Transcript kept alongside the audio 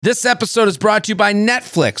This episode is brought to you by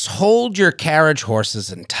Netflix. Hold your carriage horses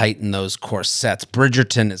and tighten those corsets.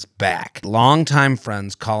 Bridgerton is back. Longtime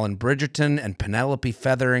friends Colin Bridgerton and Penelope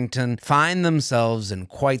Featherington find themselves in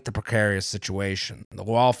quite the precarious situation. The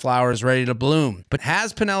wallflower is ready to bloom. But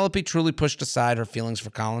has Penelope truly pushed aside her feelings for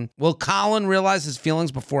Colin? Will Colin realize his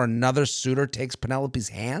feelings before another suitor takes Penelope's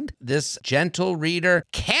hand? This gentle reader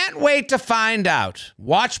can't wait to find out.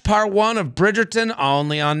 Watch part 1 of Bridgerton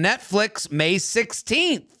only on Netflix May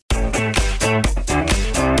 16th.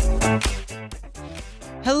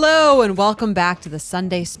 Hello and welcome back to the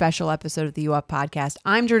Sunday special episode of the U Up Podcast.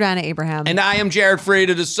 I'm Jordana Abraham. And I am Jared Freed.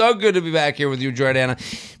 It is so good to be back here with you, Jordana.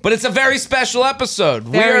 But it's a very special episode.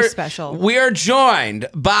 Very special. We are joined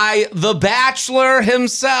by the Bachelor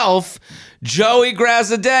himself, Joey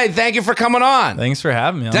Graziadei. Thank you for coming on. Thanks for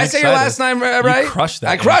having me. Did I say your last name right? You crushed that.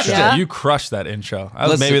 I crushed intro. it. Yeah. You crushed that intro. That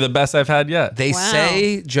was maybe the best I've had yet. They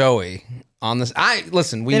say Joey on this.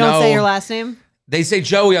 We they know. don't say your last name? They say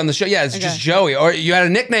Joey on the show. Yeah, it's just Joey. Or you had a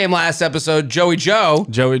nickname last episode, Joey Joe.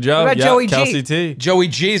 Joey Joe. What about Joey G? Kelsey T. Joey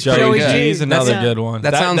G's Joey pretty good. G is another good one.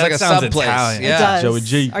 That sounds like a sub place. Italian. Yeah. It does. Joey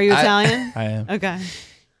G. Are you Italian? I am. Okay.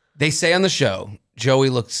 They say on the show, Joey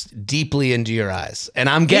looks deeply into your eyes, and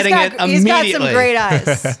I'm getting it immediately. He's got some great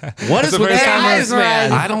eyes. What is with very the eyes,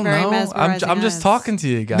 man? I don't Very know. mesmerizing I'm just eyes. talking to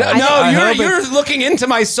you guys. No, I you're looking into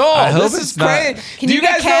my soul. I hope This it's is not- great. Can Do you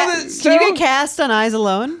guys know this? Can you get cast on Eyes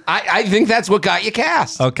Alone? I think that's what got you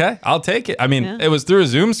cast. Okay, I'll take it. I mean, it was through a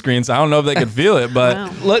Zoom screen, so I don't know if they could feel it, but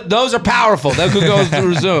Wow. Look, those are powerful. They could go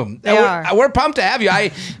through Zoom. They And are. We're pumped to have you.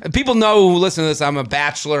 People know who listen to this. I'm a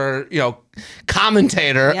Bachelor,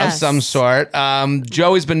 commentator of Yes. some sort.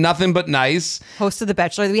 Joey's been nothing but nice. Host of The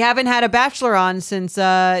Bachelor. We haven't had a Bachelor on since,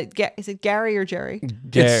 is it Gary or Jerry?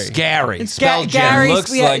 It's Gary. It's Spelled Gary. Jerry. it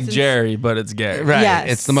looks we had- like since- Jerry, but it's Gary. Right. Yes.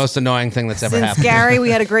 It's the most annoying thing that's ever Since happened. Gary, we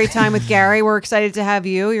had a great time with Gary. We're excited to have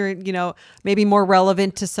you. You're, maybe more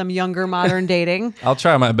relevant to some younger modern dating. I'll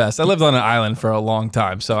try my best. I lived on an island for a long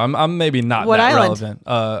time, so I'm maybe not What that island? relevant.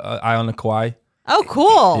 Island of Kauai. Oh,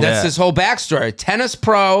 cool. Yeah. That's his whole backstory. Tennis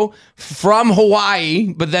pro from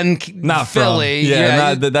Hawaii, but then Not Philly.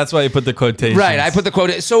 From. That's why you put the quotation. Right. I put the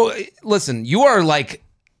quote. So listen, you are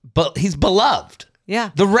but he's beloved. Yeah.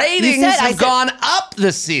 The ratings I have said- gone up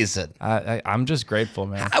this season. I'm just grateful,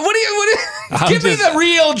 man. What do you give me the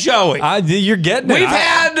real Joey? You're getting it. We've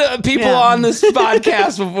had people on this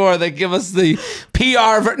podcast before that give us the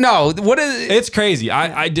PR. No, what is It's crazy.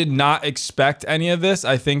 I did not expect any of this.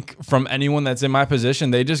 I think from anyone that's in my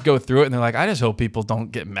position, they just go through it and they're like, I just hope people don't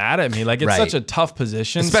get mad at me. Like, it's Right. such a tough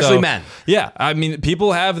position. Especially men. Yeah. I mean,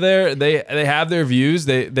 people have they have their views.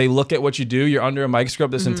 They look at what you do. You're under a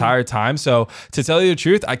microscope this entire time. So to tell you the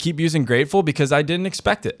truth, I keep using grateful because I didn't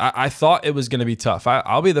expect it. I thought it was going to be tough.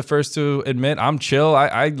 I'll be the first to admit I'm chill.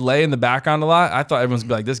 I lay in the background a lot. I thought everyone's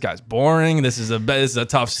be like, this guy's boring. This is a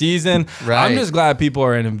tough season. Right. I'm just glad people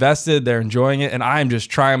are invested. They're enjoying it. And I'm just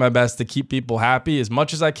trying my best to keep people happy as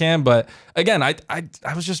much as I can. But again, I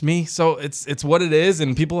was just me. So it's what it is.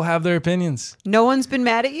 And people have their opinions. No one's been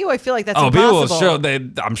mad at you? I feel like that's People will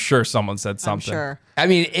impossible. I'm sure someone said something. I'm sure. I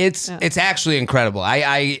mean, it's actually incredible.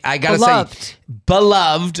 I gotta Beloved. say,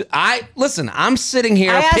 beloved. I'm sitting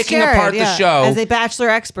here I asked picking Jared, apart the show as a Bachelor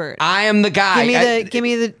expert. I am the guy. Give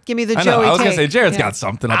me the I know. Joey I was going to take. say, Jared's Yeah. got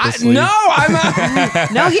something up his sleeve. No,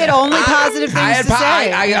 I'm. No, he had only positive things to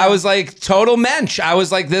say. I was like total mensch. I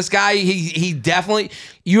was like, this guy. He definitely.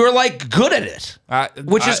 You were like good at it,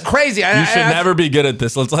 which is crazy. You should never be good at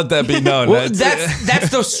this. Let's let that be known. Well, that's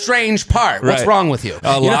the strange part. What's Right. wrong with you?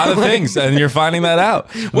 A lot of things, and you're finding that out.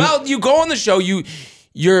 Well, you go on the show.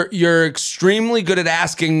 You're extremely good at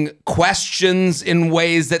asking questions in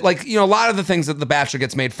ways that, a lot of the things that The Bachelor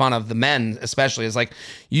gets made fun of, the men especially, is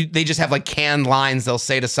they just have canned lines they'll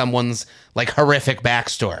say to someone's horrific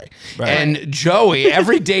backstory. Right. And Joey,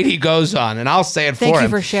 every date he goes on, and I'll say it Thank for you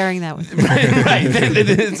him. for sharing that with me. right.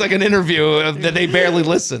 It's like an interview that they barely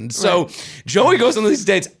listened. So Joey goes on these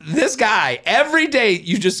dates. This guy, every date,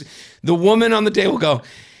 the woman on the date will go,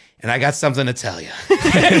 and I got something to tell you.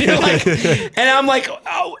 And you're like, and I'm like,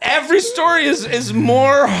 oh, every story is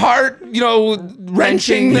more heart,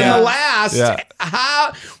 wrenching than the last. Yeah.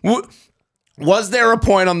 How was there a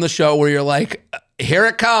point on the show where you're like, here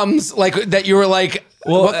it comes, that you were like,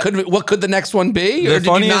 Well, what could the next one be? Or did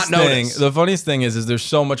you not notice? The funniest thing is there's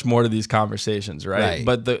so much more to these conversations, right? Right.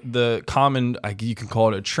 But the common, you can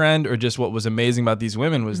call it a trend, or just what was amazing about these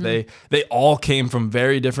women was they all came from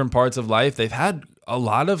very different parts of life. They've had a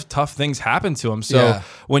lot of tough things happen to them. So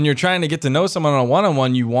when you're trying to get to know someone on a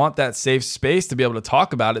one-on-one, you want that safe space to be able to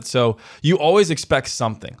talk about it. So you always expect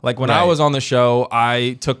something. Like when I was on the show,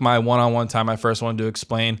 I took my one-on-one time, my first one, to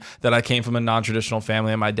explain that I came from a non-traditional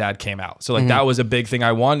family and my dad came out. So like that was a big thing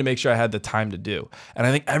I wanted to make sure I had the time to do. And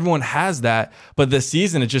I think everyone has that. But this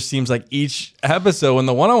season, it just seems like each episode, when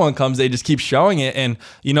the one-on-one comes, they just keep showing it. And,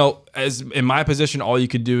 you know, as in my position, all you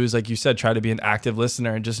could do is, like you said, try to be an active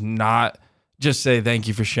listener and just not just say thank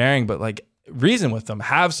you for sharing, but like reason with them,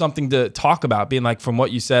 have something to talk about, being like, from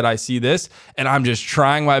what you said, I see this, and I'm just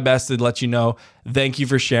trying my best to let you know, thank you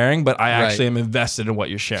for sharing, but I actually am invested in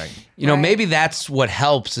what you're sharing. You know, maybe that's what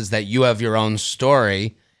helps, is that you have your own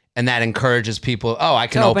story. And that encourages people, I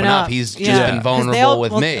can open up. He's just been vulnerable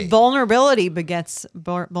with me. Vulnerability begets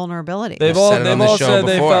vulnerability. They've all said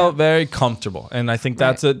they felt very comfortable. And I think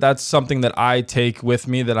that's something that I take with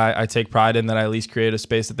me, that I take pride in, that I at least create a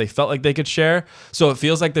space that they felt like they could share. So it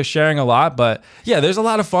feels like they're sharing a lot. But yeah, there's a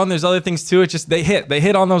lot of fun. There's other things too. It's just they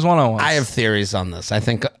hit on those one-on-ones. I have theories on this. I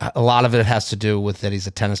think a lot of it has to do with that he's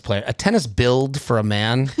a tennis player. A tennis build for a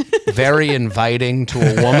man, very inviting to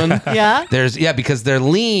a woman. Because they're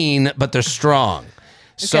lean, but they're strong.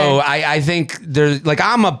 So I think there's like,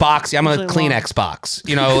 I'm a Kleenex box.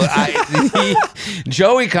 You know,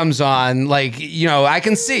 Joey comes on, like, you know, I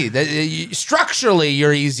can see that structurally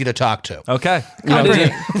you're easy to talk to. Okay.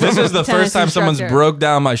 This is the first time someone's broke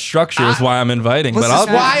down my structure, is why I'm inviting. This is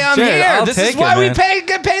why I'm here. This is why we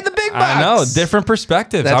get paid the big bucks. I know, different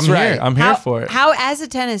perspectives. That's right. I'm here for it. How, as a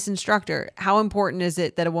tennis instructor, how important is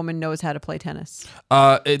it that a woman knows how to play tennis?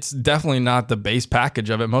 It's definitely not the base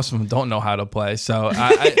package of it. Most of them don't know how to play. So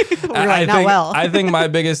I think my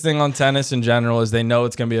biggest thing on tennis in general is they know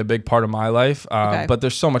it's going to be a big part of my life. But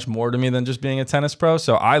there's so much more to me than just being a tennis pro.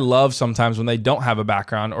 So I love sometimes when they don't have a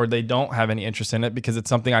background or they don't have any interest in it, because it's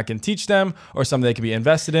something I can teach them or something they can be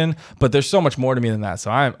invested in. But there's so much more to me than that.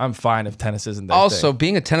 So I'm fine if tennis isn't their thing.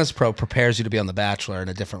 Being a tennis pro prepares you to be on The Bachelor in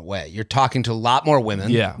a different way. You're talking to a lot more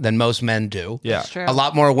women than most men do. Yeah, a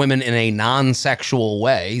lot more women in a non-sexual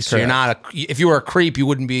way. So you're not if you were a creep, you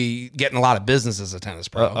wouldn't be getting a lot of business as a tennis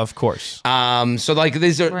pro. Of course. So like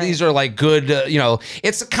these are like good. You know,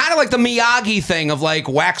 it's kind of like the Miyagi thing of like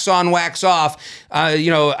wax on, wax off. You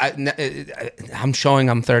know, I'm showing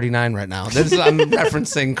I'm 39 right now. I'm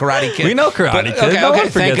referencing Karate Kid. We know Karate Kid. No one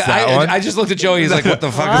forgets that one. I just looked at Joey. He's like, what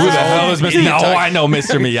the fuck? Who the hell is Mr. No, I know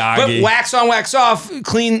Mr. Miyagi. But wax on, wax off,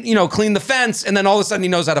 clean the fence, and then all of a sudden he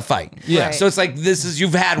knows how to fight. Yeah. Right. So it's like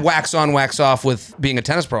you've had wax on, wax off with being a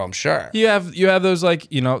tennis pro, I'm sure. You have those,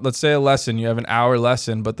 like, you know, let's say a lesson, you have an hour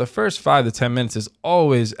lesson, but the first 5 to 10 minutes is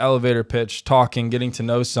always elevator pitch, talking, getting to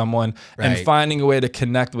know someone, and finding a way to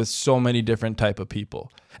connect with so many different type of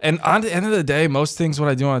people. And on the end of the day, most things what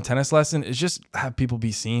I do on a tennis lesson is just have people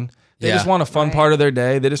be seen. They just want a fun part of their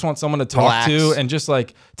day. They just want someone to talk to and just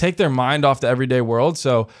like take their mind off the everyday world.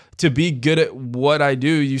 So to be good at what I do,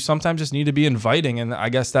 you sometimes just need to be inviting. And I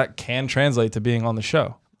guess that can translate to being on the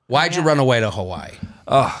show. Why'd you run away to Hawaii?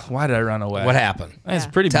 Oh, why did I run away? What happened? It's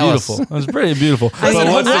pretty beautiful. It was pretty beautiful. But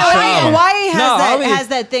what's the Hawaii has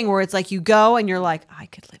that thing where it's like you go and you're like, I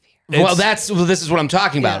could live here. This is what I'm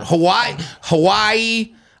talking about.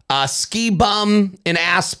 Hawaii. Ski Bum in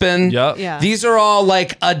Aspen. Yep. Yeah. These are all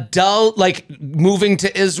like adult, like moving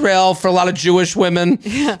to Israel for a lot of Jewish women.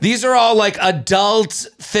 Yeah. These are all like adult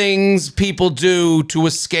things people do to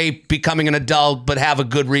escape becoming an adult, but have a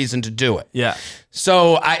good reason to do it. Yeah.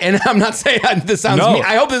 So I'm not saying this sounds mean.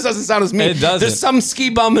 I hope this doesn't sound as mean. It doesn't. There's some ski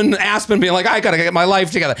bum in Aspen being like, I gotta get my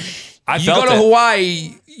life together. You go to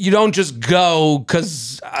Hawaii, you don't just go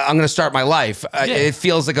because I'm going to start my life. It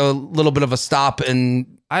feels like a little bit of a stop.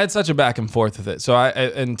 And I had such a back and forth with it. So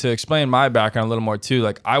and to explain my background a little more too,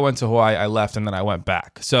 like I went to Hawaii, I left, and then I went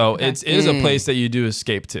back. So it is a place that you do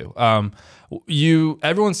escape to.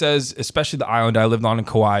 Everyone says, especially the island I lived on in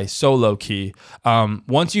Kauai, so low key.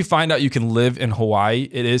 Once you find out you can live in Hawaii,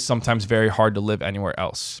 it is sometimes very hard to live anywhere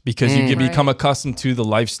else because you can become accustomed to the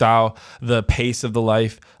lifestyle, the pace of the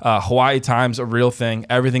life. Hawaii time's a real thing.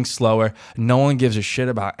 Everything's slower. No one gives a shit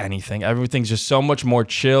about anything. Everything's just so much more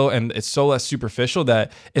chill, and it's so less superficial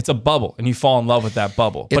that it's a bubble, and you fall in love with that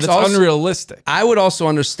bubble. But it's also unrealistic. I would also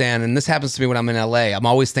understand, and this happens to me when I'm in LA, I'm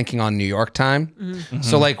always thinking on New York time. Mm-hmm.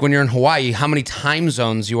 So like when you're in Hawaii, how many time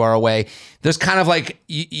zones you are away, there's kind of like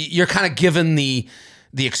you're kind of given the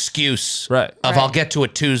excuse of I'll get to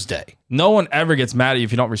it Tuesday. no one ever gets mad at you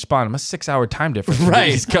if you don't respond. I'm a 6-hour time difference from Right.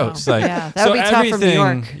 the East Coast. Like, Yeah, that would be tough from New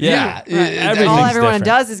York. Yeah, everything's All everyone different.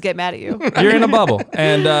 does is get mad at you. You're in a bubble.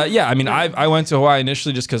 And I mean, I went to Hawaii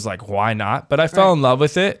initially just because, like, why not? But I fell in love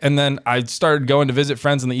with it. And then I started going to visit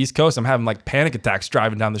friends on the East Coast. I'm having like panic attacks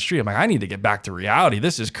driving down the street. I'm like, I need to get back to reality.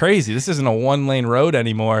 This is crazy. This isn't a 1-lane road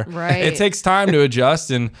anymore. Right. It takes time to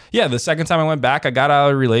adjust. And yeah, the second time I went back, I got out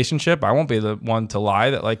of a relationship. I won't be the one to lie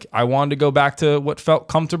that, like, I wanted to go back to what felt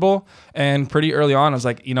comfortable. And pretty early on, I was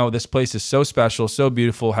like, this place is so special, so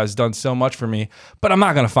beautiful, has done so much for me, but I'm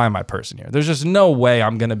not going to find my person here. There's just no way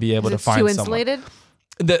I'm going to be able to find someone. Too insulated?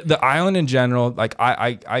 The island in general, like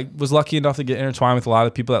I was lucky enough to get intertwined with a lot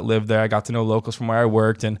of people that lived there. I got to know locals from where I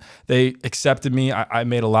worked, and they accepted me. I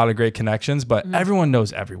made a lot of great connections, but everyone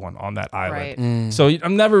knows everyone on that island. Right. So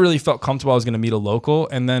I've never really felt comfortable I was going to meet a local.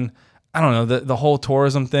 And then I don't know, the whole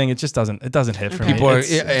tourism thing, it just doesn't hit for me. People are-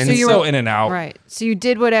 It's and so, you were- in and out. Right. So you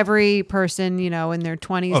did what every person, in their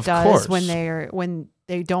 20s Of does course. when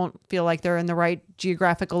they don't feel like they're in the right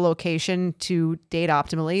geographical location to date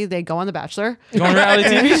optimally. They go on The Bachelor. Go on a reality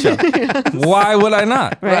TV show. Why would I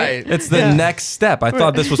not? Right. It's the next step. I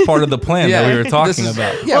thought this was part of the plan that we were talking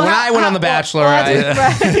about. Yeah, when I went on The Bachelor, Well,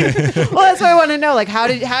 that's what I want to know. Like, how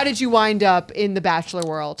did you wind up in the Bachelor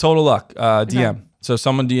world? Total luck. DM. So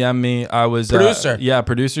someone DM'd me. I was Producer.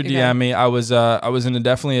 Producer DM'd me. I was in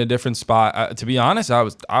definitely a different spot. To be honest, I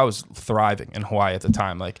was thriving in Hawaii at the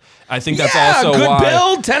time. Like, I think that's also good why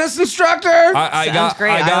build, tennis instructor. I Sounds great.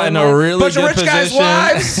 got in Island a life. really Bunch of good rich guys'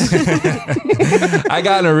 position. wives. I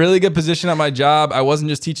got in a really good position at my job. I wasn't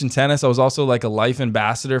just teaching tennis. I was also like a life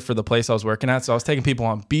ambassador for the place I was working at. So I was taking people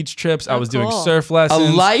on beach trips. I was doing cool. surf A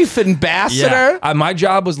lessons. life ambassador. Yeah. My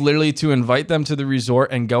job was literally to invite them to the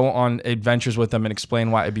resort and go on adventures with them and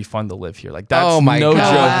explain why it'd be fun to live here. Like, that's Oh my no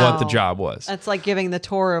God. joke Wow. what the job was. That's like giving the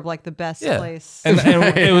tour of like the best place. And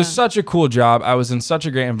it was such a cool job. I was in such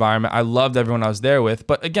a great environment. I loved everyone I was there with.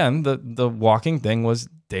 But again, the walking thing was,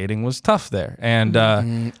 dating was tough there. And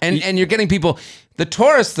And you're getting people. The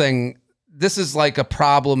tourist thing. This is like a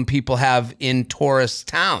problem people have in tourist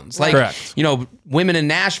towns. Like, Correct. Women in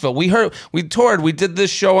Nashville. We toured. We did this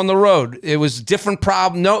show on the road. It was different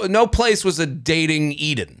problem. No place was a dating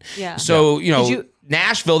Eden. Yeah. So Did you-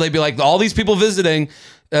 Nashville, they'd be like, all these people visiting.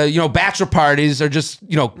 Bachelor parties are just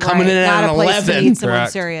coming in Not at a an place to 11. meet someone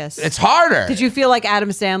Correct. serious. It's harder. Did you feel like Adam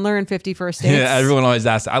Sandler in 50 First Dates? yeah, everyone always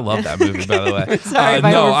asks. I love that movie, by the way. Sorry if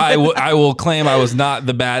I no, over- I will claim I was not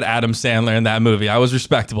the bad Adam Sandler in that movie. I was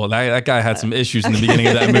respectable. That guy had some issues in the beginning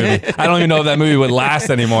of that movie. I don't even know if that movie would last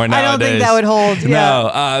anymore I nowadays. don't think that would hold.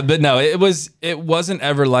 Yeah. No, but no, it wasn't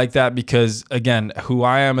ever like that because, again, who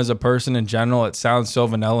I am as a person in general, it sounds so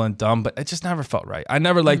vanilla and dumb, but it just never felt right. I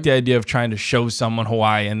never liked the idea of trying to show someone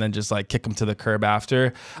Hawaii and then just like kick them to the curb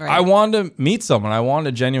after. Right. I wanted to meet someone. I wanted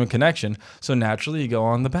a genuine connection. So naturally, you go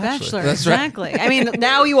on The Bachelor. Bachelor. That's right. Exactly. I mean,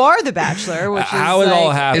 now you are the Bachelor, which is How it like,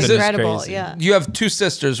 all happened is incredible. crazy. Yeah. You have two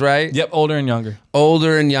sisters, right? Yep, older and younger.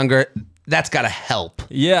 Older and younger. That's got to help.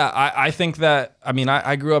 Yeah, I think that,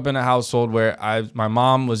 I grew up in a household where my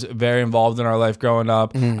mom was very involved in our life growing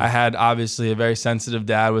up. I had obviously a very sensitive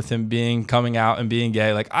dad with him coming out and being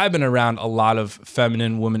gay. Like, I've been around a lot of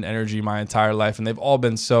feminine woman energy my entire life, and they've all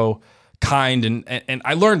been so kind and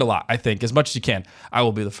I learned a lot, I think, as much as you can. I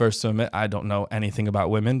will be the first to admit I don't know anything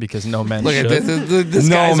about women because no men Look should. at this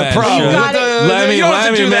No guy's a man pro. should. You got it.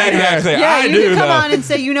 Let me make that clear. Yeah, I you do can come know. on and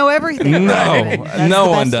say you know everything. No, That's no the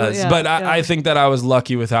one best way- does. yeah, But yeah. I think that I was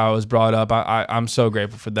lucky with how I was brought up. I'm so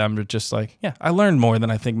grateful for them to just like, I learned more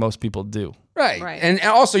than I think most people do. Right. Right. And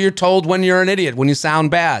also you're told when you're an idiot, when you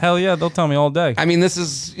sound bad. Hell yeah, they'll tell me all day. I mean, this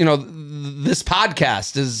is, this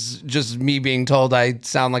podcast is just me being told I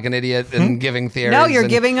sound like an idiot and giving theories. No, you're and-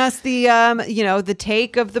 giving us the the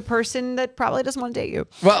take of the person that probably doesn't want to date you.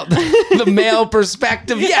 Well, the male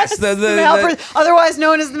perspective, yes. The Otherwise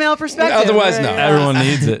known as the male perspective. Otherwise known. Everyone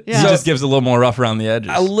needs it. Yeah. It just gives a little more rough around the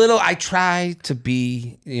edges. a little, I try to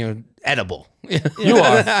be, edible. You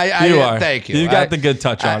are. You are. Thank you. You got the good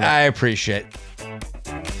touch on it. I appreciate it.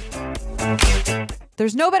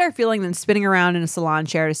 There's no better feeling than spinning around in a salon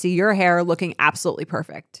chair to see your hair looking absolutely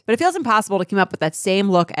perfect. But it feels impossible to keep up with that same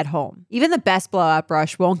look at home. Even the best blowout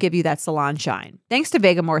brush won't give you that salon shine. Thanks to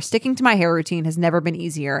Vegamore, sticking to my hair routine has never been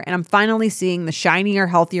easier, and I'm finally seeing the shinier,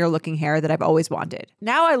 healthier looking hair that I've always wanted.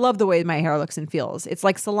 Now I love the way my hair looks and feels. It's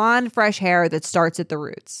like salon fresh hair that starts at the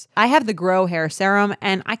roots. I have the Grow Hair Serum,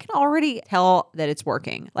 and I can already tell that it's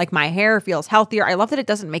working. Like, my hair feels healthier. I love that it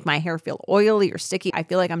doesn't make my hair feel oily or sticky. I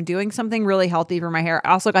feel like I'm doing something really healthy for my hair hair.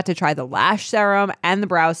 I also got to try the lash serum and the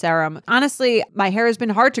brow serum. Honestly, my hair has been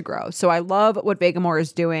hard to grow, so I love what Vegamore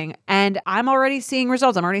is doing, and I'm already seeing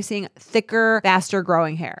results. I'm already seeing thicker, faster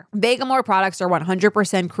growing hair. Vegamore products are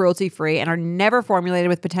 100% cruelty-free and are never formulated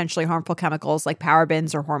with potentially harmful chemicals like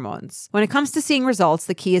parabens or hormones. When it comes to seeing results,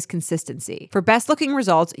 the key is consistency. For best-looking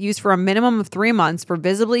results, use for a minimum of 3 months for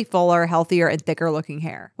visibly fuller, healthier, and thicker-looking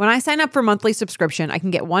hair. When I sign up for monthly subscription, I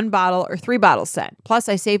can get 1 bottle or 3 bottles sent. Plus,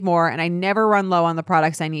 I save more, and I never run low on the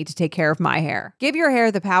products I need to take care of my hair. Give your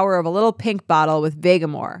hair the power of a little pink bottle with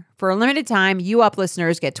Vegamore. For a limited time, You Up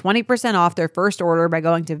listeners get 20% off their first order by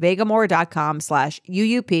going to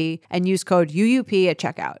vegamore.com/UUP and use code UUP at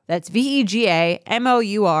checkout. That's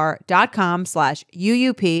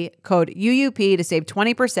VEGAMOUR.com/UUP, code UUP to save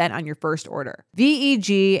 20% on your first order.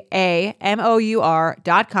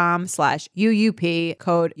 VEGAMOUR.com/UUP,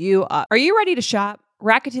 code UUP. Are you ready to shop?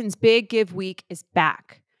 Rakuten's Big Give Week is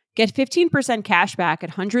back. Get 15% cash back at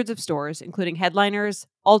hundreds of stores, including Headliners,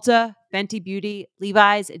 Ulta, Fenty Beauty,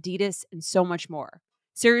 Levi's, Adidas, and so much more.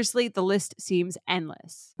 Seriously, the list seems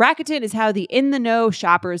endless. Rakuten is how the in-the-know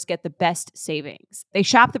shoppers get the best savings. They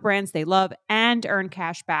shop the brands they love and earn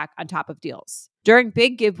cash back on top of deals. During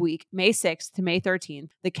Big Give Week, May 6th to May 13th,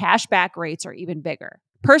 the cash back rates are even bigger.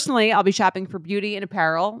 Personally, I'll be shopping for beauty and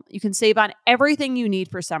apparel. You can save on everything you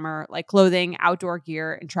need for summer, like clothing, outdoor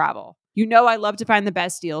gear, and travel. You know I love to find the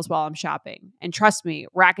best deals while I'm shopping. And trust me,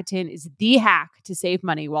 Rakuten is the hack to save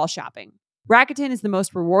money while shopping. Rakuten is the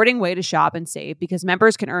most rewarding way to shop and save because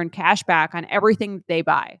members can earn cash back on everything that they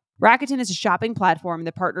buy. Rakuten is a shopping platform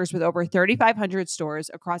that partners with over 3,500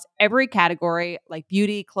 stores across every category like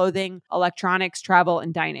beauty, clothing, electronics, travel,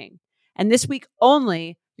 and dining. And this week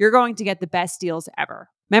only, you're going to get the best deals ever.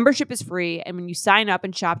 Membership is free, and when you sign up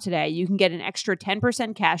and shop today, you can get an extra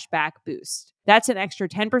 10% cash back boost. That's an extra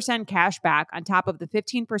 10% cash back on top of the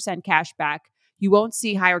 15% cash back. You won't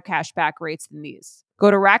see higher cash back rates than these.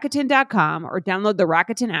 Go to Rakuten.com or download the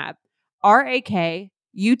Rakuten app. RAKUTEN.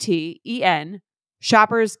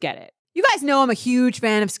 Shoppers get it. You guys know I'm a huge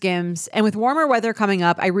fan of Skims, and with warmer weather coming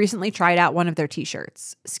up, I recently tried out one of their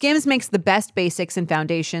t-shirts. Skims makes the best basics and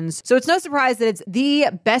foundations, so it's no surprise that it's the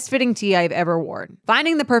best fitting tee I've ever worn.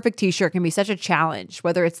 Finding the perfect t-shirt can be such a challenge,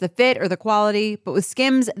 whether it's the fit or the quality, but with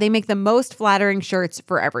Skims, they make the most flattering shirts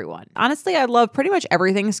for everyone. Honestly, I love pretty much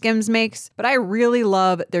everything Skims makes, but I really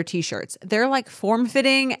love their t-shirts. They're like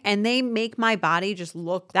form-fitting, and they make my body just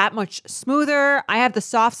look that much smoother. I have the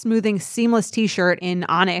soft, smoothing, seamless t-shirt in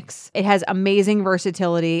Onyx. It has amazing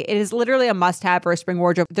versatility. It is literally a must-have for a spring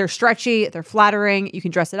wardrobe. They're stretchy, they're flattering, you can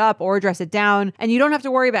dress it up or dress it down, and you don't have to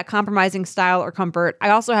worry about compromising style or comfort. I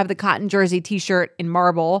also have the cotton jersey t-shirt in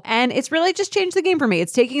marble, and it's really just changed the game for me.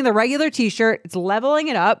 It's taking the regular t-shirt, it's leveling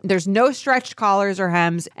it up, there's no stretched collars or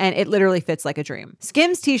hems, and it literally fits like a dream.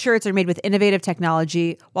 Skims t-shirts are made with innovative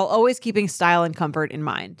technology while always keeping style and comfort in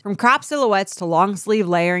mind. From crop silhouettes to long sleeve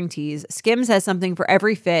layering tees, Skims has something for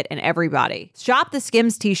every fit and every body. Shop the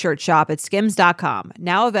Skims t-shirt shop at skims.com,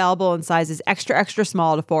 now available in sizes extra, extra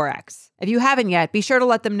small to 4X. If you haven't yet, be sure to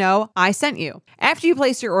let them know I sent you. After you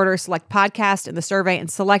place your order, select podcast in the survey and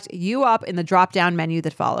select You Up in the drop-down menu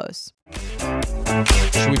that follows.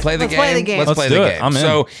 Should we play the game? Play the game. Let's play do the it. game. I'm in.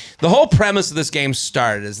 So the whole premise of this game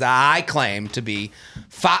started is that I claim to be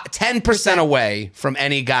 10% away from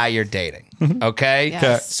any guy you're dating. Okay? Yes.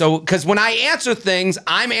 Okay. So, because when I answer things,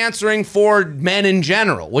 I'm answering for men in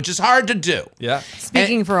general, which is hard to do. Yeah.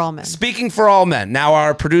 Speaking for all men. Speaking for all men. Now,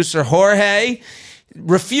 our producer, Jorge,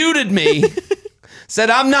 refuted me. Said,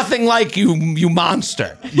 I'm nothing like you, you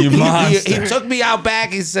monster. You monster. He took me out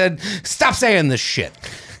back. He said, stop saying this shit.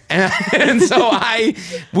 And so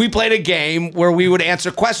we played a game where we would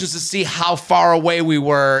answer questions to see how far away we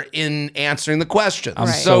were in answering the questions. I'm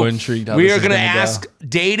so intrigued how we this are is going to gonna ask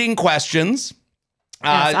dating questions.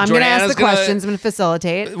 Yes, I'm going to ask the questions. I'm going to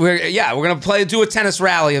facilitate. We're going to do a tennis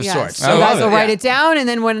rally of sorts. So you guys will write yeah. it down, and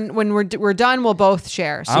then when we're done, we'll both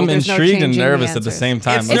share. So I'm there's intrigued no and changing nervous the at the answers. same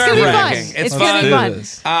time. It's It's going to be fun. nerve-wracking. It's going to be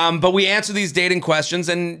fun. But we answer these dating questions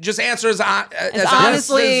and just answer as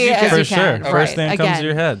honestly as you For can. sure. First thing comes to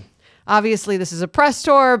your head. Obviously, this is a press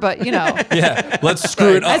tour, but you know. Yeah, let's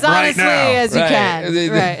screw it up As honestly as you can.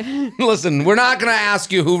 Right. Listen, we're not going to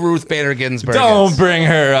ask you who Ruth Bader Ginsburg Don't is. bring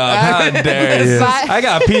her up. How dare you? I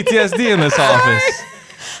got PTSD in this office.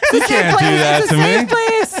 You can't do that to me.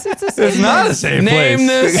 Place. It's a safe It's not a safe place. Name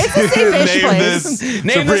this. It's a safe place.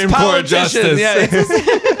 Name this Supreme Court politician. Justice. Yeah.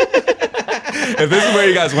 If this is where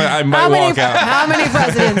you guys went, I might walk out. How many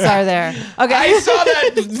presidents are there? Okay. I saw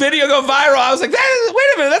that video go viral. I was like, wait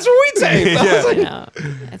a minute, that's what we say. Yeah.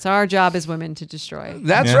 It's our job as women to destroy.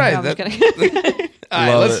 That's Yeah. right. No, I'm just kidding. All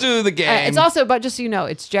right, Love let's it. do the game. It's also, but just so you know,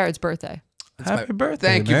 it's Jared's birthday. Happy birthday.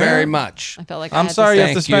 Thank you man. very much. I felt like I'm sorry you have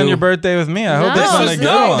to Thank spend you. your birthday with me. I hope No, it's not a this good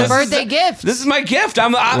is one. the birthday gift. This is my gift.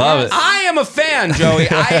 Love it. I am a fan, Joey.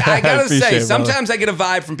 I gotta appreciate say, it, brother. sometimes I get a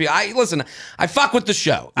vibe from people. Listen. I fuck with the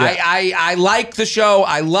show. I like the show.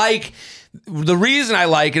 The reason I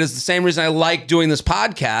like it is the same reason I like doing this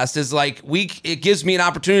podcast is like it gives me an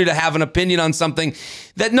opportunity to have an opinion on something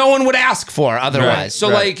that no one would ask for otherwise. Right, So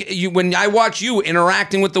right. like when I watch you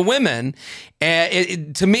interacting with the women,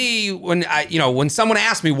 to me, when someone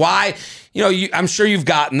asks me why, I'm sure you've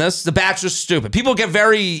gotten this. The Bachelor's stupid. People get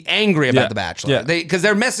very angry about The Bachelor because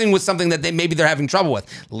they're messing with something that maybe they're having trouble with.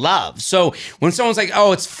 Love. So when someone's like,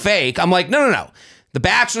 "Oh, it's fake," I'm like, no. The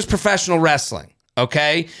Bachelor's professional wrestling.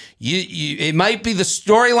 Okay, it might be the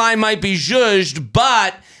storyline might be zhuzhed,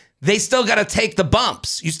 but they still got to take the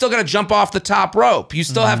bumps. You still got to jump off the top rope. You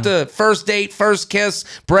still have to first date, first kiss,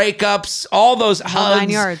 breakups, all those hugs, 9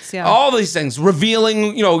 yards, yeah. all these things,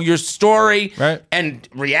 revealing your story Right. and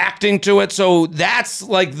reacting to it. So that's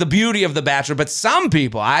like the beauty of The Bachelor. But some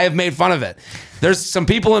people, I have made fun of it. There's some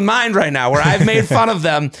people in mind right now where I've made fun of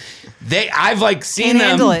them. I've like seen Can't them.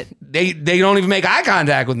 handle it. They don't even make eye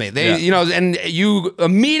contact with me. And you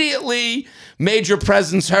immediately made your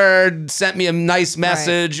presence heard, sent me a nice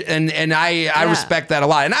message, and I respect that a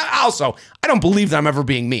lot. And I don't believe that I'm ever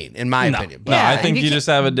being mean, in my opinion. No, Yeah, I think and you just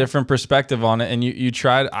have a different perspective on it, and you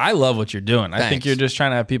tried. I love what you're doing. I think Thanks. you're just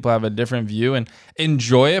trying to have people have a different view and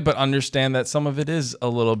enjoy it, but understand that some of it is a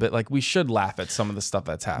little bit like we should laugh at some of the stuff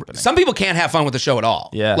that's happening. Some people can't have fun with the show at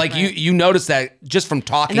all. Yeah. Like you notice that just from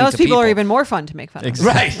talking And those to people are even more fun to make fun of.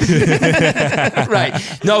 Right.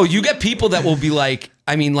 Right. No, you get people that will be like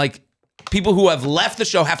people who have left the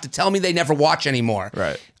show have to tell me they never watch anymore.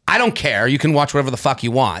 Right. I don't care. You can watch whatever the fuck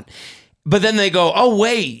you want. But then they go, "Oh,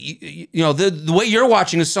 wait, the way you're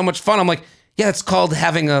watching is so much fun." I'm like, yeah, it's called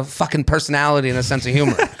having a fucking personality and a sense of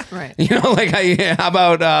humor. Right. How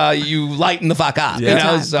about you lighten the fuck up?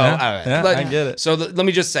 Yeah. So Yeah. all right. Yeah, I get it. So let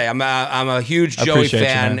me just say, I'm a huge I Joey appreciate you,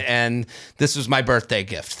 fan, man. and this was my birthday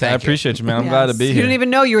gift. Thank I you. appreciate you, man. I'm glad to be You here. didn't even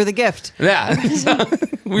know you were the gift. Yeah.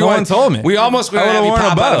 No one told me. We almost I would have worn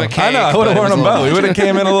a bow. I know. I would have worn a bow. We would have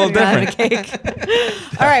came in a little Got different. a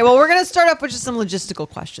cake. All right. Well, we're going to start off with just some logistical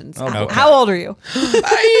questions. Okay. How old are you?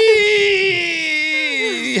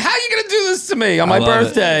 How you gonna do this to me on my love it.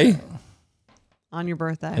 birthday? On your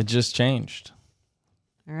birthday. It just changed.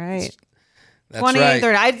 All right. That's 28, right.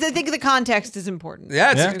 30. I think the context is important.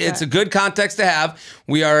 Yeah, Yeah. it's a good context to have.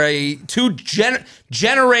 We are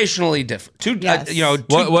generationally different. Yes.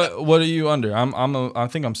 What are you under? I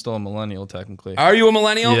think I'm still a millennial technically. Are you a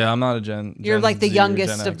millennial? Yeah, I'm not a Gen. You're Gen like the Z or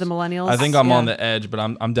youngest Gen of the X. millennials. I think I'm Yeah. on the edge, but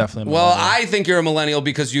I'm definitely. A Well, millennial. I think you're a millennial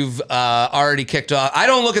because you've already kicked off. I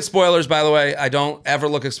don't look at spoilers, by the way. I don't ever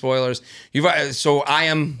look at spoilers. So I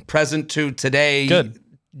am present to today. Good.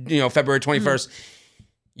 February 21st.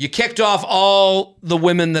 You kicked off all the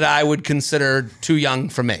women that I would consider too young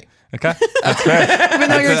for me. Okay, that's fair. Even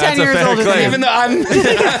though you're 10 that's a years fair older than claim. him. Even though I'm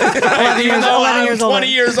 11 years older. 20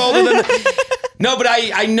 years older than No, but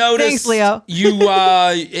I noticed Thanks, Leo. you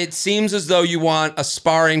it seems as though you want a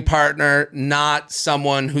sparring partner, not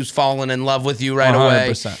someone who's fallen in love with you right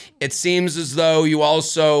away. 100%. It seems as though you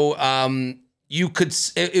also you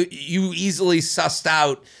easily sussed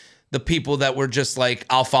out the people that were just like,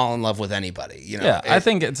 I'll fall in love with anybody. Yeah, I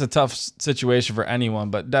think it's a tough situation for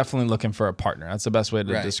anyone, but definitely looking for a partner. That's the best way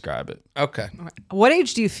to describe it. Okay. What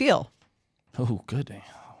age do you feel? Oh, good.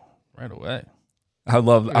 Right away.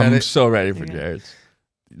 I'm so ready for Jared's.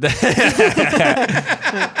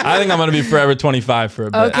 I think I'm going to be forever 25 for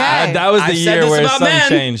a bit. Okay. That was the I've said year this where about something men.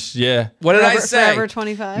 changed. Yeah. What did I Forever- say? forever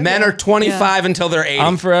 25? Men Yeah. are 25 until they're 80.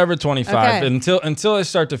 I'm forever 25 Okay. until I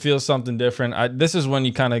start to feel something different. This is when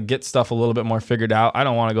you kind of get stuff a little bit more figured out. I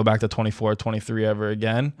don't want to go back to 24, 23 ever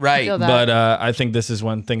again. right. feel that. But I think this is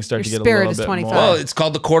when things start Your to get a spirit little is bit 25. Well, more. it's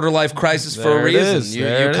called the quarter life crisis for There a it reason. is.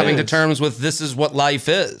 There You're it coming to is. terms with this is what life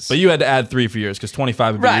is. But you had to add 3 for yours because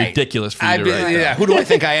 25 would be ridiculous for you to write yeah, down. who do I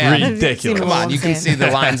think I am? Ridiculous. Seem a Come little on, you can insane. see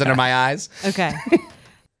the lines under my eyes. Okay.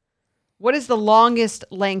 What is the longest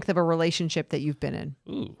length of a relationship that you've been in?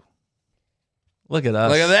 Ooh. Look at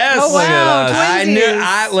us. Look at this. Oh, Look at wow. us. I knew.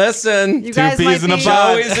 twinsies. Listen. You Two guys peas might in a be-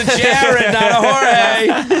 pod. Joey's a Jared, not a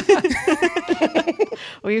Jorge.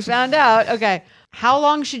 We found out. Okay. How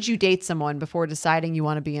long should you date someone before deciding you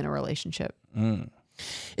want to be in a relationship?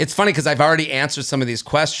 It's funny because I've already answered some of these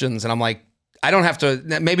questions, and I'm like, I don't have to.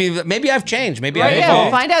 Maybe I've changed. Maybe I've Yeah, we'll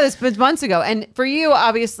evolved. find out. This was months ago. And for you,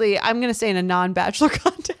 obviously, I'm going to say in a non-bachelor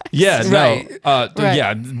context. Yeah, Right. no. Right.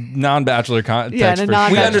 Yeah, non-bachelor context Yeah, for no,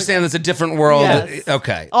 non- We sure. understand it's a different world. Yes.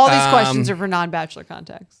 Okay. All these questions are for non-bachelor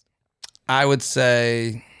context. I would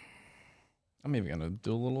say I'm even gonna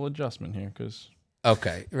do a little adjustment here because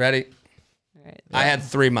Okay, ready? All right. I had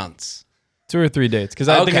 3 months. 2 or 3 dates because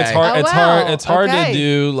I think it's Okay. hard. Oh, It's wow. hard. It's hard Okay. to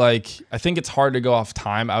do. Like I think it's hard to go off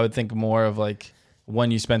time. I would think more of like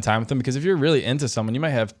when you spend time with them because if you're really into someone, you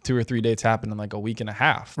might have 2 or 3 dates happen in like a week and a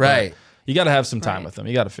half. But Right. you got to have some time Right. with them.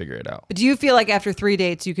 You got to figure it out. But do you feel like after 3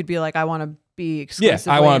 dates, you could be like, I want to be Yeah, exclusive?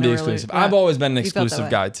 I want to be exclusive. I've always been an You felt that exclusive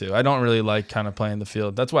way. guy too. I don't really like kind of playing the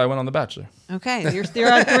field. That's why I went on The Bachelor. Okay,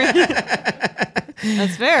 you're on 3.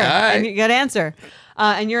 That's fair. right. And good answer.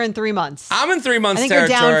 And you're in 3 months. I'm in 3 months I think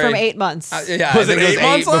territory. you're down from 8 months. Yeah, Was I it think 8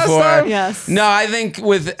 months last before. time? Yes. No, I think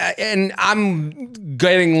and I'm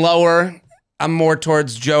getting lower. I'm more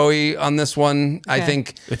towards Joey on this one. I Okay.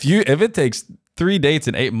 think. If it takes 3 dates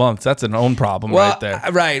in 8 months, that's an own problem Well, right there.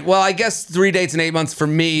 right. Well, I guess 3 dates in 8 months for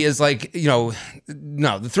me is like, no,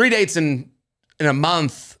 the 3 dates in a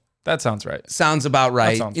month That sounds right. sounds about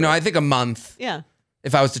right. sounds I right. think a month. Yeah.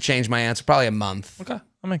 If I was to change my answer, probably a month. Okay,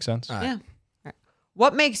 that makes sense. All right. Yeah. All right.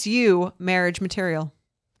 What makes you marriage material?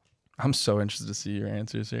 I'm so interested to see your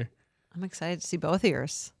answers here. I'm excited to see both of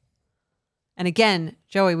yours. And again,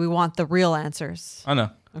 Joey, we want the real answers. I know.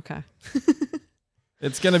 Okay.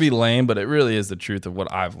 It's going to be lame, but it really is the truth of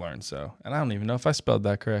what I've learned. So, and I don't even know if I spelled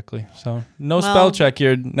that correctly. So, no Well- spell check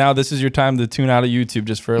here. Now, this is your time to tune out of YouTube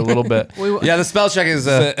just for a little bit. Yeah, the spell check is.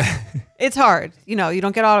 It's hard. You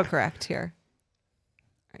don't get autocorrect here.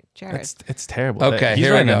 All right, Jared. It's terrible. Okay, He's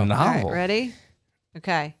here we writing go. a All right, novel. ready?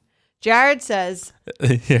 Okay. Jared says,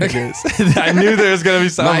 Here it is. I knew there was going to be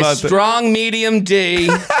something my about that. strong medium D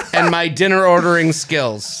and my dinner ordering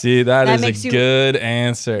skills. See, that That is makes a you- good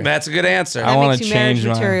answer. That's a good answer. I want makes to you marriage change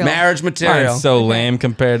mine. material. Marriage material. Mine's so lame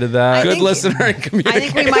compared to that. I Good think- listener and I communicator.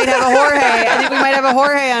 think we might have a Jorge. I think we might have a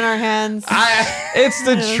Jorge on our hands. It's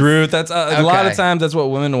the truth. That's a lot of Okay. times that's what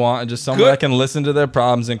women want. Just someone Good. that can listen to their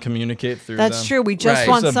problems and communicate through them. That's true. We just Right.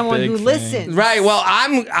 want It's a someone big who thing. listens. Right. Well,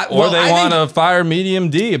 Or they want a fire medium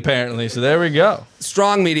D, apparently. So there we go.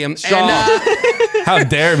 strong medium. Strong. And, How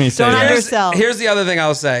dare me say Don't that? undersell. here's the other thing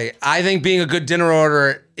I'll say. I think being a good dinner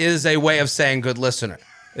orderer is a way of saying good listener.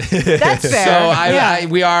 That's fair. So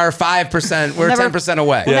we are 5%. We're Never- 10%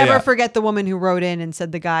 away. We'll Yeah, never yeah. forget the woman who wrote in and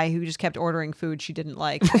said the guy who just kept ordering food she didn't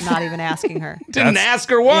like, and not even asking her. Didn't ask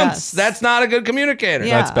her once. Yes. That's not a good communicator.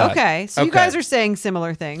 Yeah. That's bad. Okay. So you Okay. guys are saying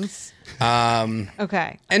similar things.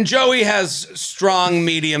 Okay. And Joey has strong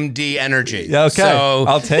medium D energy. Yeah, okay. So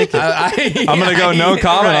I'll take it. I'm gonna go no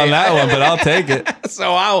comment on that one, but I'll take it.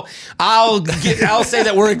 So I'll say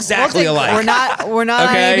that we're exactly alike. We're not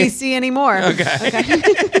Okay. on ABC anymore. Okay.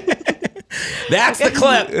 That's the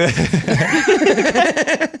clip.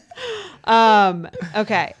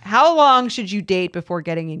 Okay. How long should you date before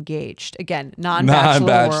getting engaged? Again, non-bachelor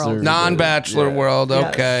Non-bachelor. world. Non-bachelor Yeah. world.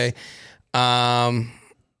 Yes. Okay.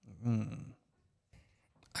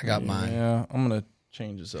 I got mine. Yeah, I'm gonna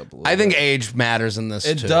change this up a little. I think bit. age matters in this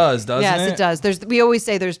it too. does, doesn't it? Yes, it does. We always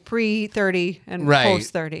say there's pre-30 and Right.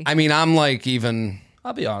 post-30. I mean, I'm like even.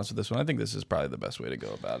 I'll be honest with this one. I think this is probably the best way to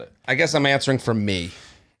go about it. I guess I'm answering for me.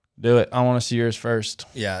 Do it. I want to see yours first.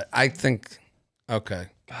 Yeah, I think. Okay.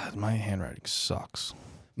 God, my handwriting sucks.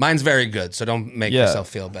 Mine's very good, so don't make Yeah. yourself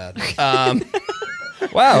feel bad.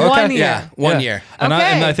 Wow. Okay. 1 year. Yeah, 1 Yeah. year. And,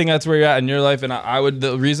 Okay. I think that's where you're at in your life. And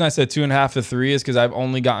the reason I said 2.5 to 3 is because I've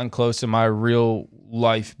only gotten close to my real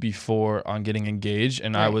life before on getting engaged,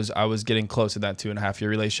 and I was getting close to that 2.5 year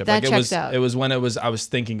relationship. That it checks was out. it was when I was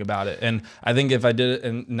thinking about it, and I think if I did it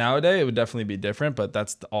and nowadays it would definitely be different. But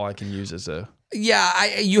that's all I can use as a Yeah,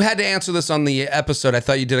 you had to answer this on the episode. I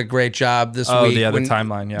thought you did a great job this week. the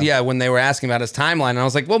timeline. Yeah. Yeah, when they were asking about his timeline, and I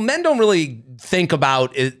was like, well, men don't really think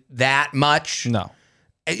about it that much. No.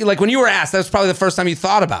 Like when you were asked, that was probably the first time you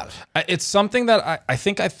thought about it. It's something that I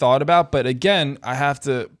think I thought about, but again, I have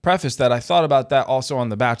to preface that I thought about that also on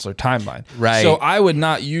the Bachelor timeline. Right. So I would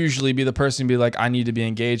not usually be the person to be like, I need to be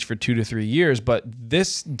engaged for 2 to 3 years, but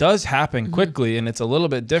this does happen quickly, and it's a little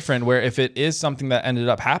bit different where if it is something that ended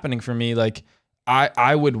up happening for me, like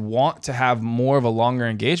I would want to have more of a longer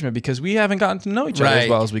engagement because we haven't gotten to know each other as Right.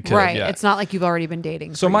 well as we could. Right. Yet. It's not like you've already been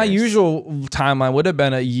dating. So for my years. usual timeline would have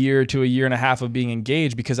been a year to a year and a half of being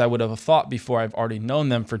engaged because I would have thought before I've already known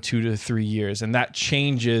them for 2 to 3 years, and that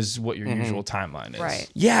changes what your usual timeline is. Right.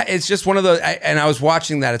 Yeah, it's just one of those. And I was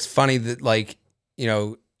watching that. It's funny that, like,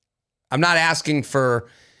 I'm not asking for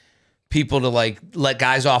people to like let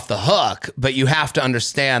guys off the hook, but you have to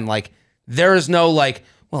understand, like, there is no like,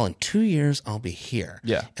 well, in 2 years I'll be here.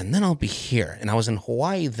 Yeah. And then I'll be here. And I was in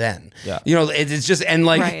Hawaii then. Yeah. You know, it's just, and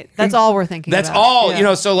like, Right. That's all we're thinking that's about. all, Yeah. you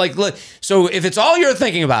know, so like, look, so if it's all you're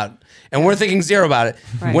thinking about, and we're thinking zero about it.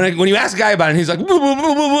 Right. When you ask a guy about it, and he's like,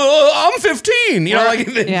 I'm 15. You know, like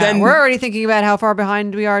then we're already thinking about how far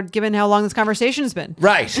behind we are given how long this conversation's been.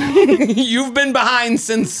 right. You've been behind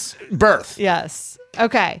since birth. Yes.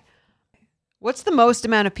 Okay. What's the most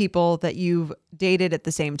amount of people that you've dated at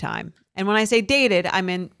the same time? And when I say dated, I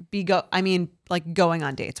mean like going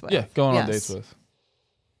on dates with. Yeah, going on Yes. dates with.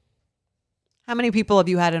 How many people have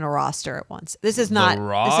you had in a roster at once? This is not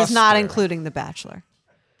roster. including The Bachelor.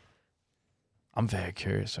 I'm very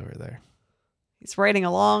curious over there. He's writing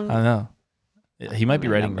along. I know. He might be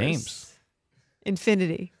the writing numbers. names.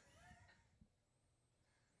 Infinity.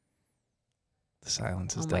 The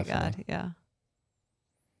silence is Oh my definitely. God. Yeah.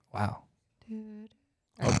 Wow. Dude.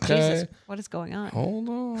 Okay. Jesus, what is going on? Hold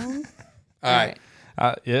on. All right.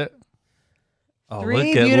 Yeah. Oh,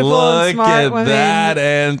 Three look beautiful and at smart women that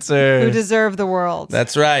answer. Who deserve the world.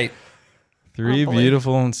 That's right. Three Hopefully.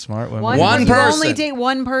 beautiful and smart women. One You person. only date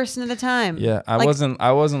one person at a time. Yeah, I Like-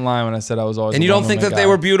 wasn't lying when I said I was always. And a you don't think one-woman that they guy.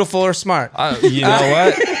 were beautiful or smart. You know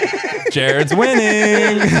what? Jared's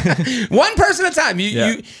winning. One person at a time.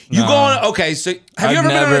 You No. go on. Okay, so have you I've ever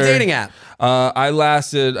been on a never- dating app? I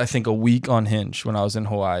lasted, I think, a week on Hinge when I was in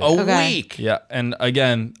Hawaii. A Okay. week. Yeah, and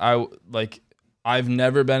again, I've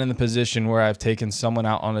never been in the position where I've taken someone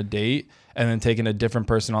out on a date and then taken a different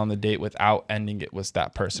person on the date without ending it with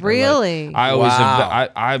that person. Or, like, Really? I always Wow.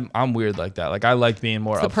 I'm weird like that. Like I like being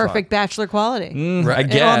more The upfront. perfect Bachelor quality. I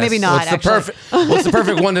guess. Well, maybe not. What's the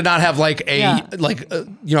perfect one to not have like a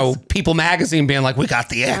Yeah. People magazine being like, we got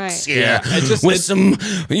the X Right. here Yeah, it just- with it- some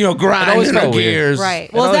grind always in our felt weird. gears.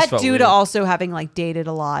 Right. Well, is always that felt due weird. to also having like dated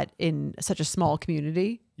a lot in such a small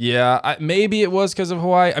community? Yeah, maybe it was because of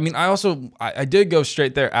Hawaii. I mean, I did go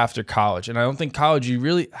straight there after college, and I don't think college you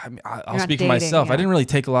really. I mean, I'll not speak for dating, myself. yeah. I didn't really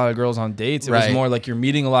take a lot of girls on dates. It Right. was more like you're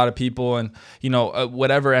meeting a lot of people, and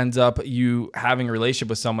whatever ends up you having a relationship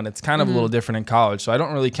with someone. It's kind of a little different in college, so I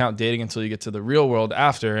don't really count dating until you get to the real world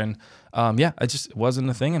after. And it wasn't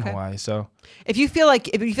a thing in Hawaii, so If you feel like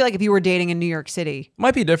if you were dating in New York City,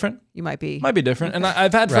 might be different. you might be. Might be different. And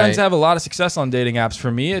I've had friends Right. have a lot of success on dating apps. For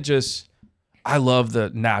me, I love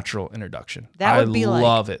the natural introduction. That would be I like-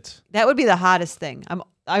 love it. That would be the hottest thing.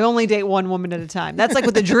 I only date one woman at a time. That's like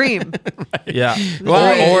with the dream. Yeah.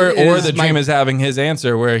 Well, or it is the my- dream is having his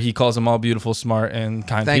answer where he calls them all beautiful, smart, and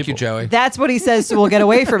kind Thank people. you, Joey. That's what he says so we'll get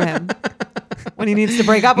away from him when he needs to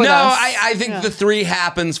break up with No, us. I think the three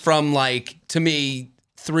happens from to me,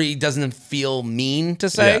 three doesn't feel mean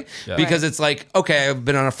to say Yeah. because it's like, okay, I've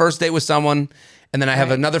been on a first date with someone and then I have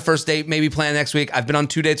Right. another first date maybe planned next week. I've been on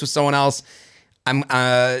 2 dates with someone else.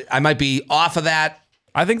 I might be off of that.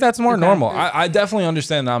 I think that's more normal. I definitely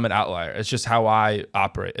understand that I'm an outlier. It's just how I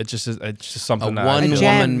operate. It's just something that I one do. a woman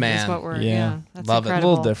gem man. is what we're. Yeah. Yeah, that's Love it. A incredible.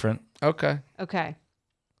 little different. Okay. Okay.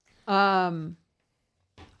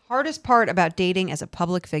 Hardest part about dating as a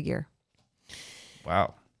public figure.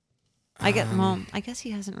 Wow. I guess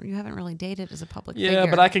you haven't really dated as a public figure. Yeah,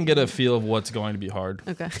 but I can get a feel of what's going to be hard.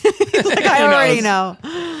 Okay. Like, I already know.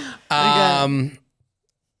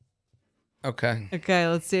 Okay. Okay,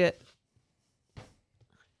 let's see it.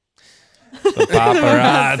 The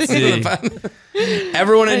paparazzi.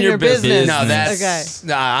 Everyone in your business. No, Business. that's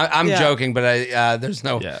I'm Yeah. joking, but there's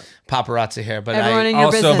no Yeah. paparazzi here. But Everyone in your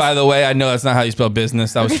Also, business. by the way, I know that's not how you spell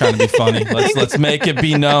business. I was trying to be funny. Let's make it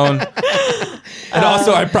be known. And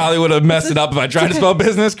also, I probably would have messed it up if I tried to spell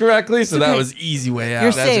business correctly. So that was easy way out.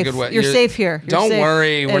 You're that's a safe. good way. You're safe here. You're Don't safe-ish.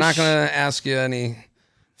 worry, we're not going to ask you any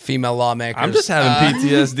female lawmakers. I'm just having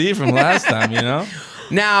PTSD from last time, you know?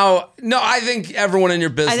 Now, no, I think everyone in your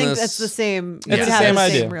business. I think that's the same. It's you the have same the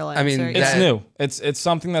idea. Same real I mean, answer. It's that- new. It's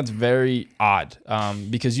something that's very odd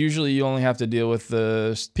because usually you only have to deal with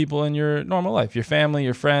the people in your normal life, your family,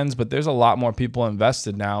 your friends, but there's a lot more people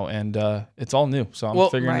invested now, and it's all new. So I'm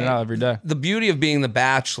figuring right. it out every day. The beauty of being the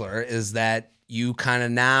Bachelor is that you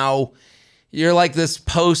kind of you're like this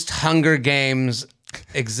post Hunger Games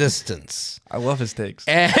existence. I love his takes.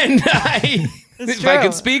 And if I true.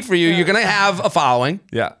 could speak for you, you're going to have a following.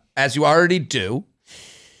 Yeah. As you already do.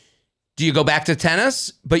 Do you go back to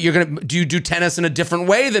tennis? But do you do tennis in a different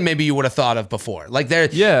way than maybe you would have thought of before?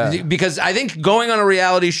 Yeah. Because I think going on a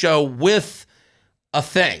reality show with a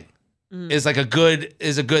thing is a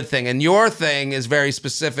good thing, and your thing is very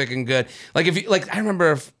specific and good. Like I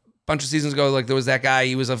remember a bunch of seasons ago, there was that guy.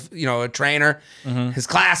 He was a trainer. His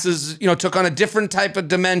classes took on a different type of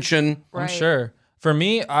dimension. I'm sure. For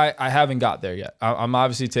me, I haven't got there yet. I'm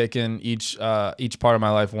obviously taking each part of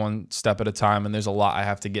my life one step at a time, and there's a lot I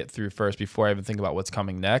have to get through first before I even think about what's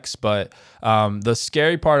coming next. But the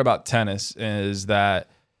scary part about tennis is that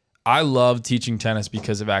I love teaching tennis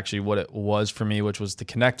because of actually what it was for me, which was to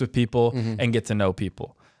connect with people and get to know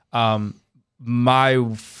people.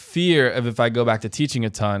 My fear of if I go back to teaching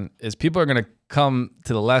a ton is people are going to come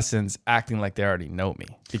to the lessons acting like they already know me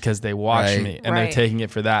because they watch me and they're taking it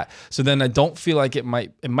for that. So then I don't feel like it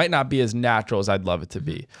might not be as natural as I'd love it to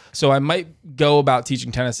be. So I might go about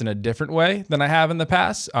teaching tennis in a different way than I have in the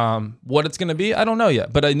past. What it's going to be, I don't know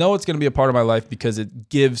yet, but I know it's going to be a part of my life because it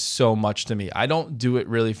gives so much to me. I don't do it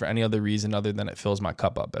really for any other reason other than it fills my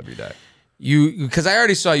cup up every day. Because I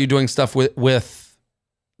already saw you doing stuff with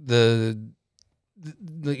the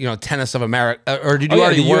Tennis of America, or did you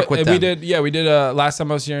already work with them? We did. Last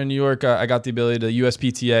time I was here in New York, I got the ability to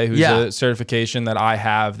USPTA, who's a certification that I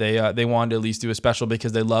have. They wanted to at least do a special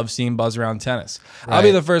because they love seeing buzz around tennis. Right. I'll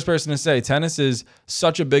be the first person to say tennis is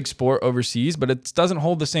such a big sport overseas, but it doesn't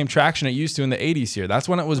hold the same traction it used to in the 80s here. That's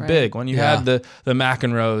when it was big, when you had the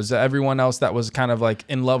McEnroes, everyone else that was kind of like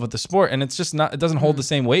in love with the sport, and it's just not. It doesn't hold the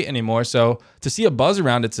same weight anymore. So to see a buzz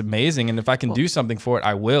around, it's amazing, and if I can do something for it,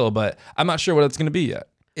 I will. But I'm not sure what it's going to be yet.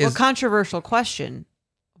 Controversial question.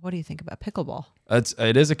 What do you think about pickleball?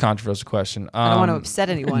 It is a controversial question. I don't want to upset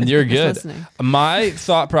anyone. You're good. My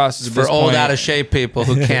thought process for old out of shape people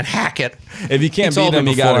who can't hack it. If you can't beat them,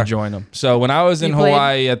 you got to join them. So when I was in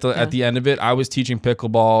Hawaii at the end of it, I was teaching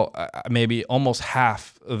pickleball maybe almost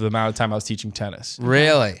half of the amount of time I was teaching tennis.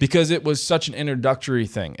 Really? Because it was such an introductory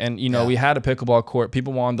thing. And, we had a pickleball court.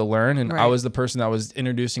 People wanted to learn, and I was the person that was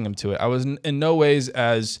introducing them to it. I was in no ways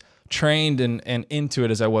as trained and into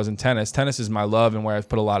it as I was in tennis. Tennis is my love and where I've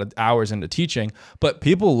put a lot of hours into teaching, but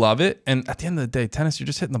people love it. And at the end of the day, tennis, you're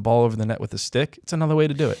just hitting the ball over the net with a stick. It's another way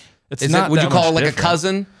to do it. Would you call it like a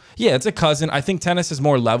cousin? Yeah, it's a cousin. I think tennis has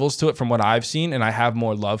more levels to it from what I've seen, and I have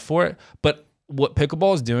more love for it. But what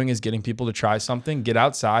pickleball is doing is getting people to try something, get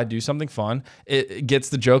outside, do something fun. It gets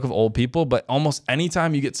the joke of old people, but almost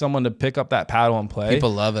anytime you get someone to pick up that paddle and play,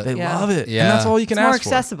 people love it. They love it. Yeah. And that's all you can ask for. It's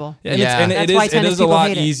more accessible. And it is a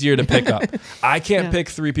lot easier to pick up. I can't pick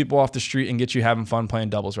 3 people off the street and get you having fun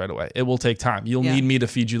playing doubles right away. It will take time. You'll need me to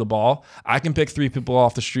feed you the ball. I can pick 3 people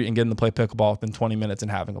off the street and get them to play pickleball within 20 minutes and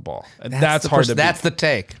having a ball. That's hard to beat. That's the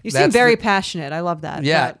take. You seem very passionate. I love that.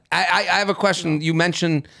 Yeah. I have a question. You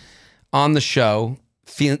mentioned on the show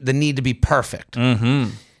the need to be perfect.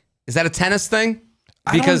 Is that a tennis thing?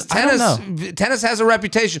 Because tennis has a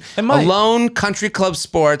reputation. Alone country club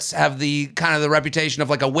sports have the kind of the reputation of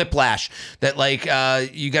like a whiplash that like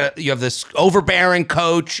you have this overbearing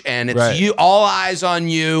coach and it's you, all eyes on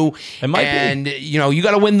you. It might be. You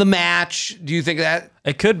got to win the match. Do you think that?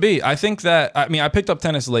 It could be. I think that, I picked up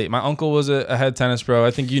tennis late. My uncle was a head tennis pro.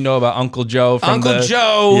 I think you know about Uncle Joe.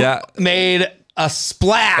 Joe made a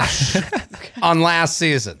splash on last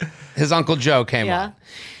season. His Uncle Joe came on.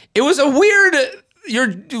 It was a weird.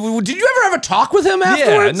 Did you ever have a talk with him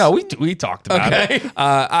afterwards? Yeah, no, we talked about it.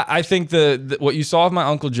 I think what you saw of my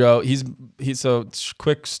Uncle Joe, he's so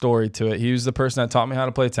quick story to it. He was the person that taught me how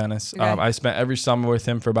to play tennis. Okay. I spent every summer with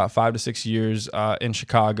him for about 5 to 6 years in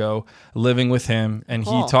Chicago, living with him, and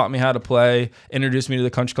he taught me how to play, introduced me to the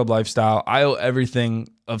country club lifestyle. I owe everything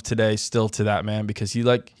of today still to that man because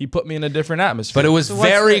he put me in a different atmosphere. But it was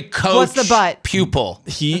very coach pupil.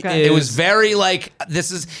 It was very like,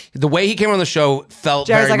 this is the way he came on the show felt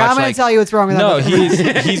Jared's very like, much I'm going to tell you what's wrong with that.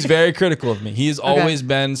 No, he's very critical of me. He's always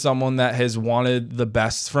been someone that has wanted the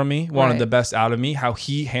best from me, wanted the best out of me, how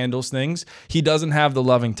he handles things. He doesn't have the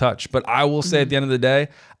loving touch, but I will say at the end of the day,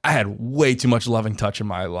 I had way too much loving touch in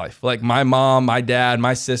my life. Like my mom, my dad,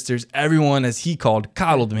 my sisters, everyone, as he called,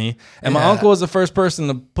 coddled me. And my uncle was the first person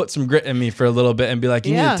to put some grit in me for a little bit and be like,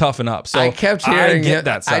 you need to toughen up. So I kept hearing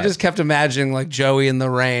that side. I just kept imagining like Joey in the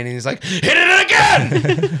rain and he's like, hit it again!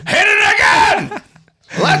 Hit it again!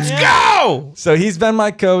 Let's go! So he's been my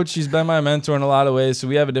coach. He's been my mentor in a lot of ways. So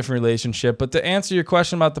we have a different relationship. But to answer your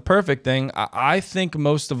question about the perfect thing, I think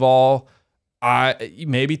most of all,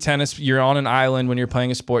 maybe tennis, you're on an island when you're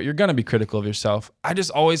playing a sport, you're going to be critical of yourself. I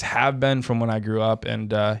just always have been from when I grew up.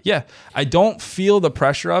 And I don't feel the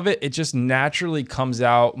pressure of it. It just naturally comes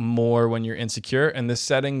out more when you're insecure. And this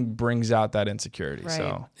setting brings out that insecurity. Right.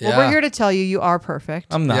 So, well, we're here to tell you, you are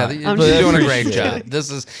perfect. I'm not. You're doing a great job.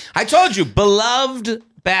 I told you, beloved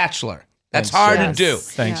Bachelor. That's hard to do.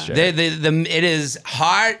 Thanks, Jay. It is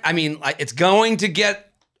hard. I mean, it's going to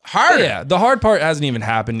get harder. Yeah, the hard part hasn't even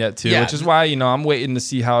happened yet, too, Yeah. which is why, I'm waiting to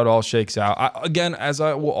see how it all shakes out. Again, as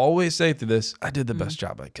I will always say through this, I did the best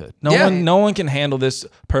job I could. No one can handle this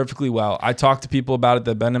perfectly well. I talked to people about it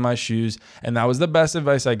that have been in my shoes, and that was the best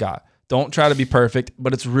advice I got. Don't try to be perfect,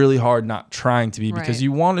 but it's really hard not trying to be because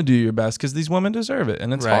you want to do your best because these women deserve it,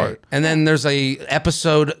 and it's hard. And then there's a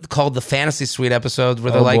episode called the Fantasy Suite episodes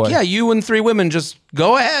where they're like, boy. yeah, you and 3 women just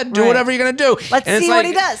go ahead, do whatever you're going to do. Let's and it's see what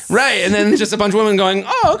he does. Right. And then just a bunch of women going,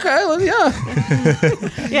 oh, okay, well, yeah.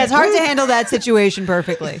 Yeah, it's hard to handle that situation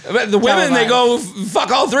perfectly. But the women, they go,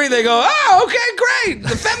 fuck all 3. They go, oh, okay, great.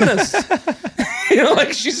 The feminist.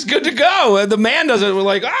 Like she's good to go. And the man does it. We're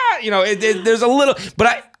like, there's a little,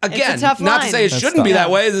 but again, It's a tough not to line. say it That's shouldn't be tough.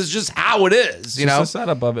 that way. This is just how it is, It's a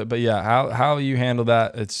setup of it, but yeah, how you handle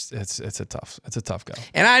that, it's a tough go.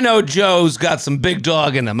 And I know Joe's got some big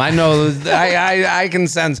dog in him. I know, I can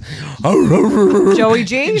sense. Joey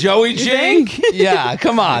G? Joey You G? think? Yeah,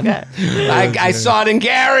 come on. Okay. I saw it in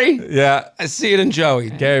Gary. Yeah, I see it in Joey.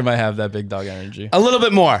 Gary might have that big dog energy. A little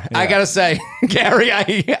bit more. I gotta say, Gary,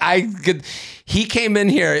 he came in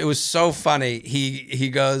here. It was so funny. He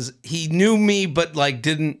goes, he knew me, but like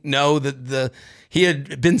didn't know that he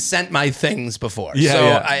had been sent my things before. Yeah, so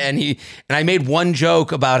yeah. I made one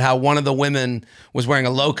joke about how one of the women was wearing a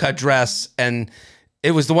low cut dress and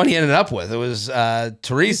it was the one he ended up with. It was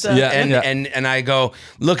Teresa. Yeah, and I go,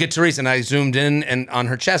 look at Teresa. And I zoomed in and on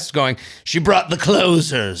her chest going, she brought the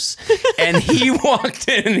closers. And he walked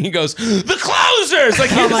in and he goes, the closers. Like,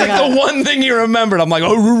 it's like God. the one thing he remembered. I'm like,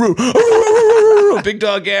 oh, big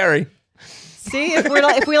dog Gary. See,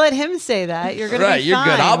 if we let him say that, you're gonna Right, be you're fine.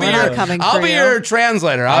 good. I'll be your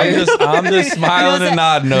translator. I'm just smiling and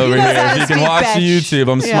nodding over knows here. how to If you can speak watch the Dutch.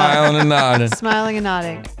 YouTube, I'm Yeah. smiling and nodding. Smiling and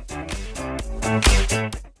nodding.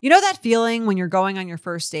 You know that feeling when you're going on your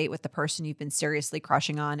first date with the person you've been seriously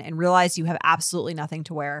crushing on and realize you have absolutely nothing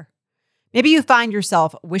to wear? Maybe you find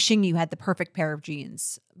yourself wishing you had the perfect pair of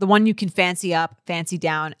jeans, the one you can fancy up, fancy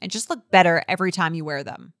down, and just look better every time you wear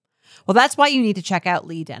them. Well, that's why you need to check out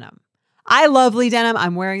Lee Denim. I love Lee Denim.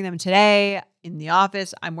 I'm wearing them today in the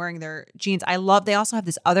office. I'm wearing their jeans. They also have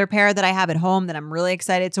this other pair that I have at home that I'm really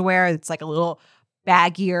excited to wear. It's like a little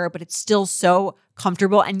baggier, but it's still so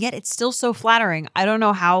comfortable and yet it's still so flattering. I don't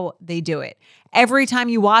know how they do it. Every time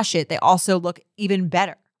you wash it, they also look even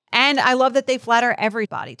better. And I love that they flatter every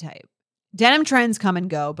body type. Denim trends come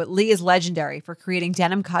and go, but Lee is legendary for creating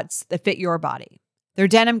denim cuts that fit your body. Their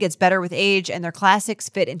denim gets better with age and their classics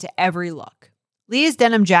fit into every look. Lee's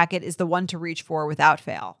denim jacket is the one to reach for without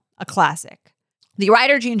fail, a classic. The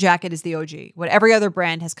Rider jean jacket is the OG, what every other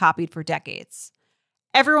brand has copied for decades.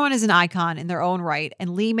 Everyone is an icon in their own right,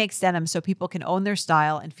 and Lee makes denim so people can own their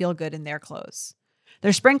style and feel good in their clothes.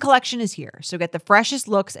 Their spring collection is here, so get the freshest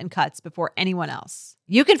looks and cuts before anyone else.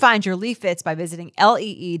 You can find your Lee fits by visiting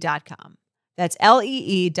lee.com. That's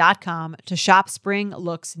lee.com to shop spring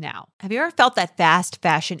looks now. Have you ever felt that fast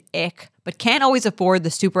fashion ick, but can't always afford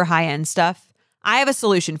the super high-end stuff? I have a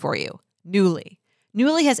solution for you. Nuuly.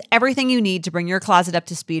 Nuuly has everything you need to bring your closet up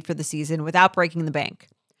to speed for the season without breaking the bank.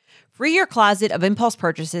 Free your closet of impulse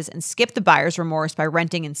purchases and skip the buyer's remorse by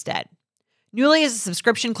renting instead. Nuuly is a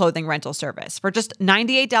subscription clothing rental service. For just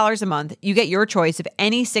 $98 a month, you get your choice of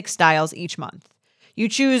any 6 styles each month. You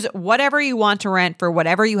choose whatever you want to rent for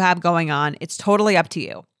whatever you have going on. It's totally up to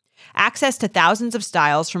you. Access to thousands of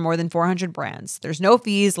styles from more than 400 brands. There's no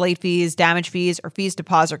fees, late fees, damage fees, or fees to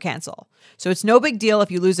pause or cancel. So it's no big deal if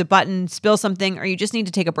you lose a button, spill something, or you just need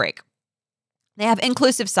to take a break. They have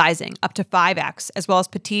inclusive sizing, up to 5X, as well as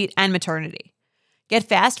petite and maternity. Get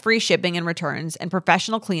fast, free shipping and returns and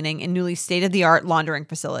professional cleaning in Nuuly's state-of-the-art laundering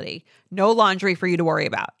facility. No laundry for you to worry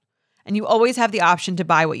about. And you always have the option to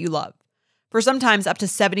buy what you love, for sometimes up to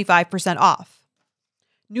 75% off.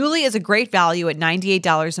 Nuuly is a great value at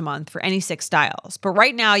 $98 a month for any 6 styles, but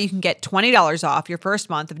right now you can get $20 off your first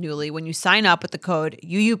month of Nuuly when you sign up with the code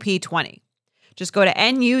UUP20. Just go to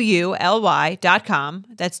NUULY.com,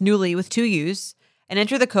 that's Nuuly with 2 U's, and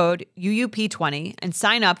enter the code UUP20 and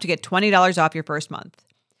sign up to get $20 off your first month.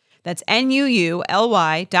 That's NUULY.com,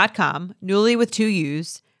 Nuuly with 2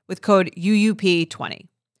 U's, with code UUP20.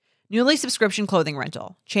 Nuuly subscription clothing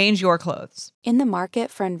rental. Change your clothes. In the market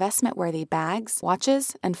for investment-worthy bags,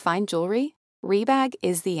 watches, and fine jewelry, Rebag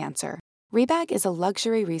is the answer. Rebag is a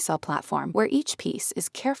luxury resale platform where each piece is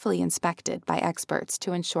carefully inspected by experts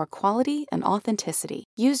to ensure quality and authenticity.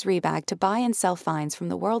 Use Rebag to buy and sell finds from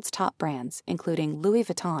the world's top brands, including Louis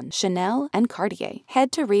Vuitton, Chanel, and Cartier.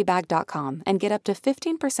 Head to Rebag.com and get up to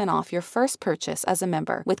 15% off your first purchase as a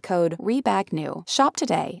member with code REBAGNEW. Shop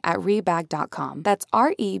today at Rebag.com. That's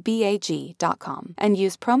REBAG.com. And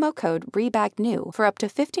use promo code REBAGNEW for up to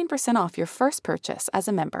 15% off your first purchase as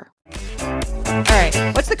a member. All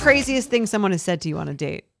right. What's the craziest thing someone has said to you on a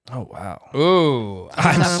date? Oh, wow. Ooh.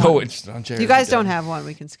 I'm so interested on Jared. You guys don't have one.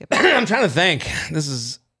 We can skip it. I'm trying to think. This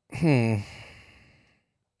is, I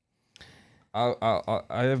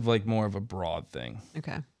have like more of a broad thing.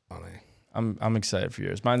 Okay. I'm excited for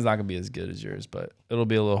yours. Mine's not gonna be as good as yours, but it'll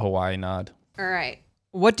be a little Hawaii nod. All right.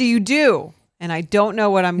 What do you do? And I don't know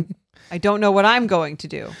what I'm going to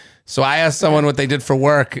do. So I asked someone what they did for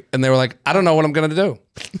work, and they were like, I don't know what I'm going to do.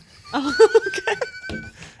 Okay.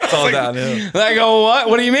 It's all downhill. And I go, what?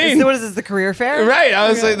 What do you mean? So what is this, the career fair? Right. I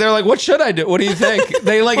was like, they're like, what should I do? What do you think?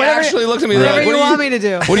 They like actually looked at me. Whatever They're like, you want me to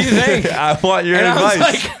do. What do you think? I want your And advice.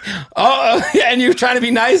 I was like, oh, and you're trying to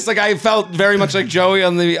be nice. Like I felt very much like Joey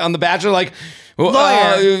on the Bachelor. Like,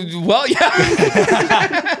 Lawyer. well,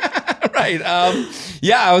 yeah. Right.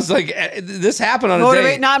 Yeah, I was like, this happened on a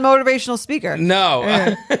date. Not motivational speaker. No.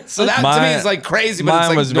 So that to me is like crazy, but mine it's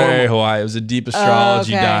like was normal. very Hawaii. It was a deep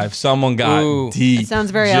astrology okay. dive. Someone got Ooh. deep. It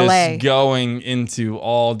sounds very just LA. going into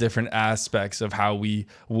all different aspects of how we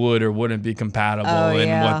would or wouldn't be compatible and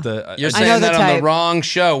yeah. what the. You're I know saying the that on the type. wrong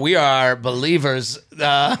show. We are believers.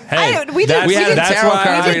 Hey, we did that's tarot why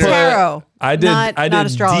cards. I We did put- tarot. I did. Not I did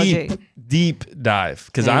astrology. deep dive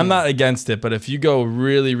because I'm not against it. But if you go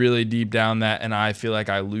really, really deep down that, and I feel like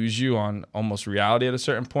I lose you on almost reality at a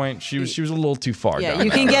certain point, she was a little too far. Yeah, down you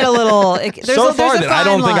that can road. get a little. so far that I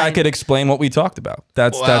don't think I line. could explain what we talked about.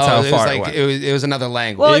 That's how it was far like, it went. it was another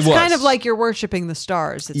language. Well, It it's was. kind of like you're worshiping the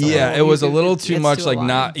stars. It's It was a little too it's much to like align.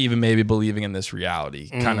 not even maybe believing in this reality,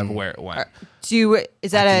 kind of where it went.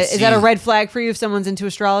 Is that a red flag for you if someone's into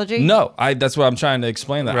astrology? No, that's what I'm trying to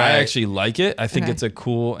explain. That Right. I actually like it. I think Okay. it's a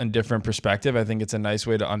cool and different perspective. I think it's a nice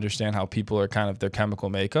way to understand how people are kind of their chemical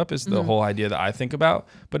makeup is the whole idea that I think about.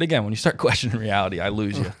 But again, when you start questioning reality, I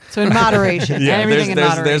lose you. So in moderation. Everything in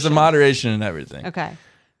moderation. there's a moderation in everything. Okay.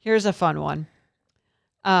 Here's a fun one.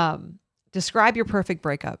 Describe your perfect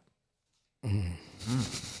breakup.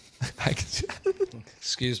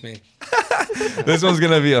 Excuse me. This one's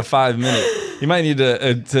gonna be a 5-minute. You might need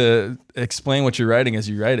to explain what you're writing as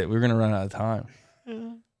you write it. We're gonna run out of time.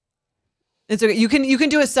 It's okay. You can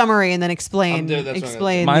do a summary and then explain. That's what I'm gonna do.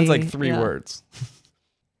 Explain. Mine's the- like 3 words.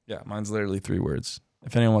 Yeah, mine's literally 3 words.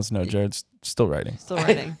 If anyone wants to know, Jared's still writing. Still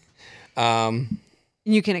writing. You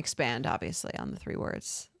You can expand, obviously, on the 3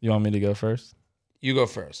 words. You want me to go first? go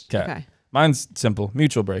first. Okay. Mine's simple.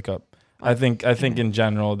 Mutual breakup. I think in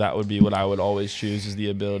general that would be what I would always choose is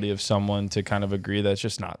the ability of someone to kind of agree that's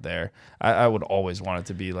just not there. I would always want it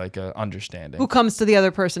to be like a understanding. Who comes to the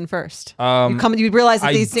other person first? You realize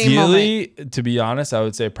at the same moment. Ideally, to be honest, I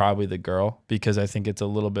would say probably the girl because I think it's a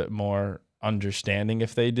little bit more understanding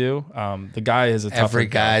if they do. The guy is a tougher Every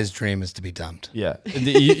guy. guy's dream is to be dumped. Yeah. If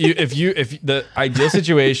the ideal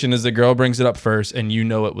situation is the girl brings it up first and you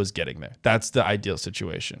know it was getting there. That's the ideal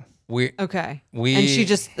situation. Okay. And she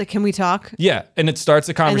just, can we talk? Yeah, and it starts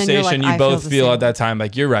a then you're conversation. like, You I feel both the feel same at that time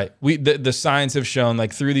like you're right. The signs have shown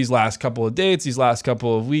like through these last couple of dates, these last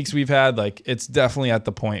couple of weeks we've had, like it's definitely at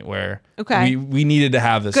the point where Okay. we needed to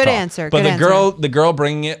have this. Good talk. answer, But good the girl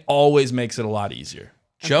bringing it always makes it a lot easier.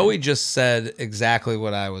 Joey just said exactly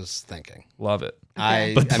what I was thinking. Love it. I I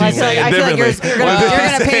mean, feel like you're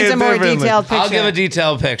going to paint a more detailed picture. I'll give a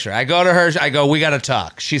detailed picture. I go to her. I go, we got to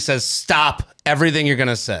talk. She says, stop everything you're going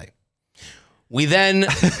to say. We then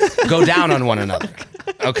go down on one another.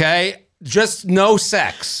 Okay? Just no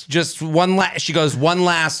sex. Just one last, she goes, one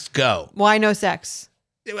last go. Why no sex?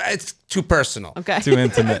 It's too personal. Okay. Too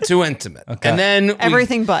intimate. Too intimate. Okay. And then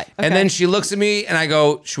Everything but. Okay. And then she looks at me and I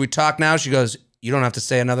go, should we talk now? She goes, you don't have to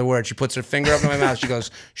say another word. She puts her finger up in my mouth. She goes,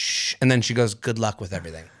 shh. And then she goes, good luck with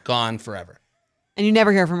everything. Gone forever. And you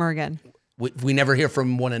never hear from her again. We never hear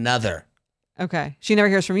from one another. Okay. She never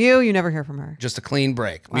hears from you. You never hear from her. Just a clean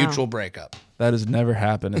break. Wow. Mutual breakup. That has never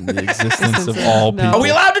happened in the existence of all No. people. Are we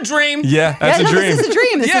allowed to dream? Yeah, that's a dream. This is a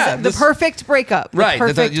dream. This Yeah, is this- the perfect breakup. The Right.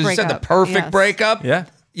 Perfect You said the breakup. perfect Yes. breakup. Yeah.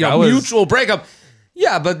 You know, That was- mutual breakup.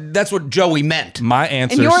 Yeah, but that's what Joey meant. My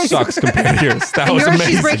answer yours- sucks compared to yours. That And was yours,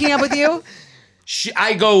 amazing. she's breaking up with you?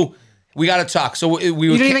 I go, we got to talk. So we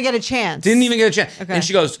You didn't even get a chance. Didn't even get a chance. Okay. And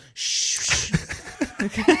she goes, shh.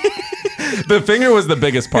 The finger was the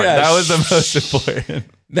biggest part. Yeah, That was the most important.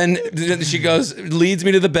 Then she goes, leads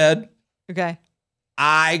me to the bed. Okay.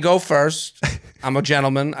 I go first. I'm a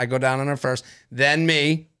gentleman. I go down on her first. Then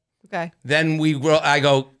me. Okay. Then I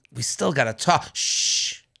go, we still got to talk.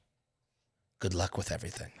 Shh. Good luck with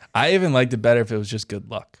everything. I even liked it better if it was just good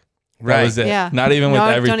luck. Right. That was it. Yeah. Not even with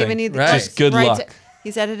everything. Don't even need the Right. Just good Right luck.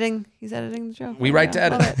 He's editing the show. We write to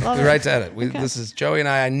edit. Love We it. write to edit. This is Joey and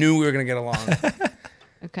I knew we were going to get along.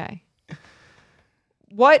 Okay.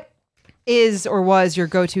 What is or was your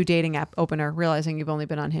go-to dating app opener? Realizing you've only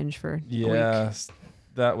been on Hinge for a week. Yes.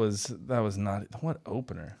 That was not what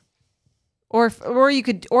opener. Or you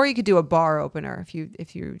could do a bar opener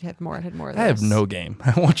if you had more of those. I have no game.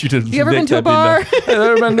 I want you to. You ever been to a bar? I've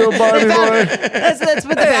never been to a bar before. That's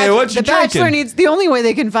what what you the Bachelor drinking? needs. The only way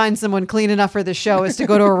they can find someone clean enough for the show is to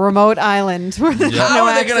go to a remote island where there's How no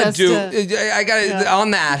are they going to access do? I got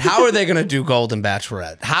on that. How are they going to do Golden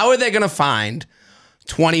Bachelorette? How are they going to find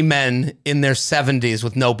 20 men in their 70s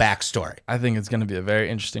with no backstory? I think it's going to be a very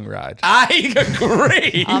interesting ride. I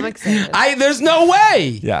agree. I'm excited. There's no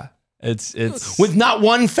way. Yeah, it's With not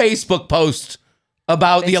one Facebook post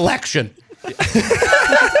about the election.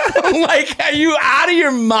 Like, are you out of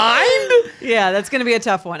your mind? Yeah, that's going to be a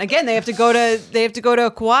tough one. Again, they have to go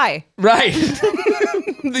to Kauai, Right.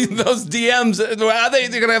 Those DMs, are they're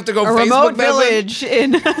going to have to go a Facebook remote visit? village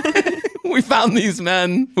in. We found these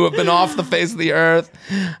men who have been off the face of the earth.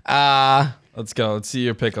 Let's go. Let's see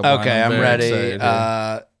your pickup line. Okay, I'm very ready. excited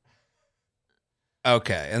here.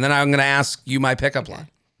 Okay, and then I'm going to ask you my pickup line.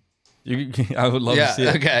 I would love to see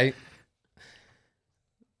it. Okay.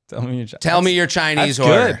 Tell me your Chinese that's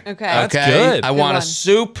order. good. Okay. That's Okay. good. I Good want a one.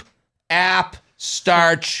 soup, app,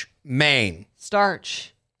 starch, main.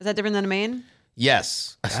 Starch. Is that different than a main?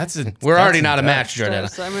 Yes. We're We're already not a match,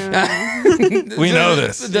 Jordana. We know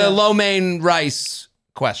this. The lo mein rice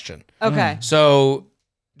question. Okay. So,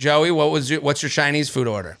 Joey, what's your Chinese food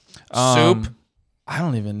order? Soup? I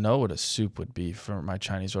don't even know what a soup would be for my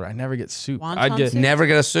Chinese order. I never get soup. Wonton I'd get soup? Never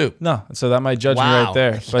get a soup. no, so that might judge me Wow. right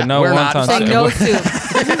there. But no We're not wonton fucking- soup. Saying no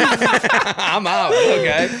soup. I'm out.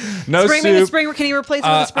 Okay. No soup. Can you replace it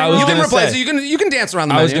with a spring I was roll? You can gonna replace say- it. You can dance around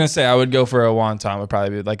the I was menu. gonna say I would go for a wonton. Would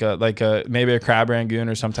probably be like a maybe a crab rangoon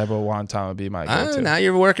or some type of wonton would be my go-to. Now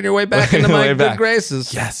you're working your way back into my Way good back.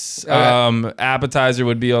 graces. Yes. Okay. Appetizer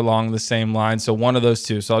would be along the same line. So one of those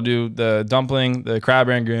two. So I'll do the dumpling, the crab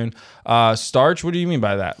rangoon. Starch. What do you mean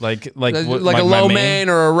by that? Like Like my a lo main? mein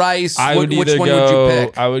or a rice. I would Which either one go. would you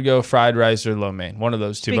pick? I would go fried rice or lo mein. One of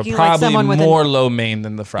those two, Speaking but like probably someone with more lo mein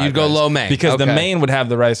than the fried. You'd go rice. lo mein, because the okay. main would have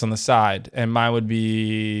the rice on the side, and mine would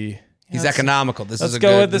be. He's economical. Let's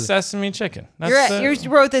go with the sesame chicken. You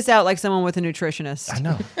wrote this out like someone with a nutritionist. I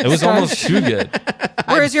know it was almost too good.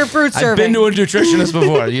 Where's your fruit I've serving? been to a nutritionist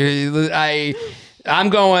before.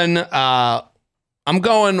 I'm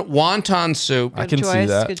going wonton soup. I can see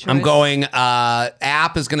that. Good choice. I'm going.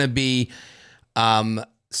 App is going to be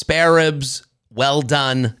spare ribs, well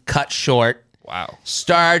done, cut short. Wow,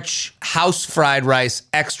 Starch, house fried rice,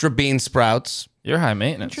 extra bean sprouts. you're high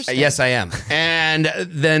maintenance. Yes, I am. And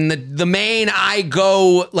then the main, I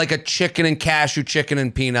go like a chicken and cashew, chicken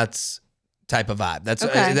and peanuts type of vibe.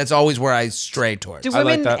 Okay. That's always where I stray towards. Do I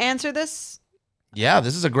like women that. answer this? Yeah,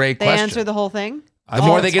 this is a great They question. answer the whole thing? The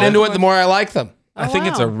more they get into it, the more I like them. I think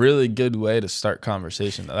it's a wow. really good way to start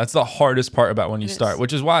conversation. Though that's the hardest part about when you start,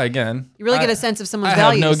 which is why again You really get a sense of someone's I have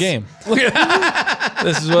values. no game.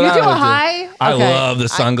 This is what You I do would a high? I Okay. love the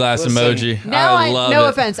sunglass emoji. Now I love no it.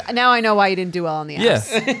 offense. Now I know why you didn't do well on the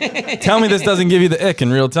apps. Yeah. Tell me this doesn't give you the ick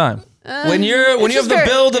in real time. When you have just the very-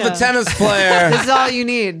 build of yeah. a tennis player, This is all you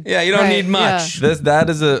need. yeah, you don't Right, need much. That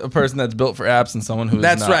is a person that's built for apps and someone who is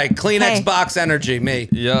That's not. right. Clean Hey. Xbox energy, me.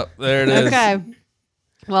 Yep, there it is. Okay.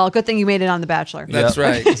 Well, good thing you made it on The Bachelor. That's Yep.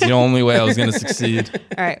 right. It's the only way I was going to succeed.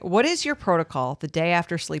 All right. What is your protocol the day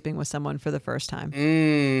after sleeping with someone for the first time?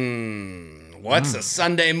 What's a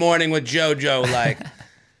Sunday morning with JoJo like?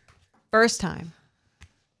 First time.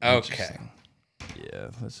 Okay. Yeah,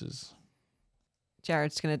 this is.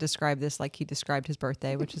 Jared's going to describe this like he described his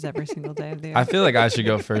birthday, which is every single day of the year. I feel like I should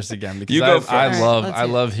go first again because You go I first. I All right, love let's I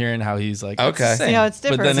see. love hearing how he's like. Okay. It's the See how it's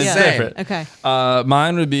same, but then different, it's yeah. different. Okay.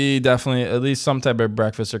 Mine would be definitely at least some type of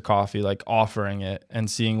breakfast or coffee, like offering it and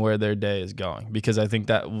seeing where their day is going, because I think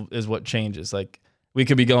that is what changes. Like we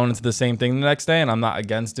could be going into the same thing the next day, and I'm not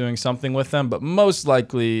against doing something with them, but most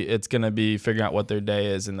likely it's going to be figuring out what their day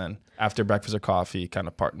is, and then after breakfast or coffee, kind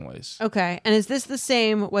of parting ways. Okay. And is this the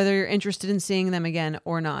same whether you're interested in seeing them again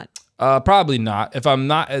or not? Probably not. If I'm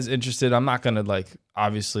not as interested, I'm not going to like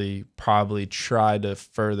obviously probably try to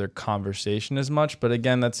further conversation as much. But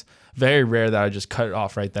again, that's very rare that I just cut it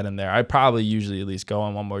off right then and there. I probably usually at least go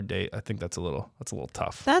on one more date. I think that's a little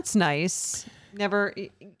tough. That's nice. Never.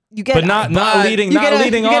 You get, but not leading you not get a,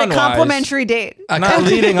 leading you on. get a complimentary date. Not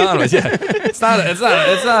leading on. Yeah, it's not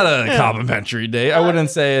a complimentary date. I wouldn't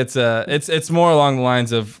say it's more along the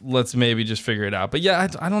lines of let's maybe just figure it out. But yeah,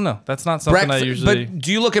 I don't know. That's not something I usually. But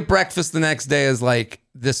do you look at breakfast the next day as like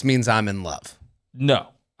this means I'm in love? No,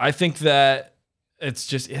 I think that. It's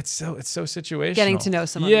so situational. Getting to know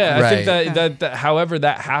someone. Yeah, Right. I think that however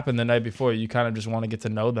that happened the night before, you kind of just want to get to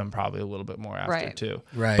know them probably a little bit more after too.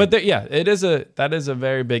 Right. But that is a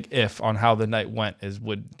very big if on how the night went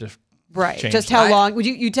would just change Just how long would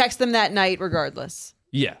you text them that night regardless?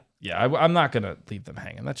 Yeah. I'm not gonna leave them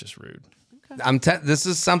hanging. That's just rude. This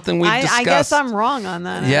is something we've discussed. I guess I'm wrong on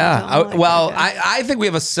that. Yeah. I think we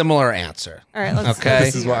have a similar answer. All right. Let's. Okay.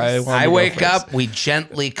 This is why I wake up. We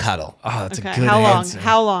gently cuddle. Oh, that's a good How long? answer.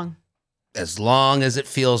 How long? As long as it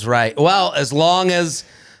feels right. Well, as long as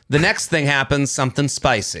the next thing happens, something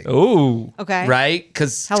spicy. Ooh. Okay. Right?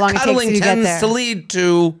 Because How long it takes cuddling you to get tends there? to lead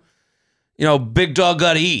to, big dog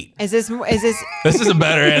gotta eat. Is this? This is a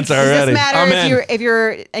better answer Does already. this matter I'm if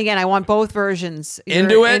you're again? I want both versions.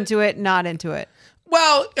 Into it? Into it, not into it.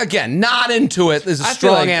 Well, again, not into it is a I feel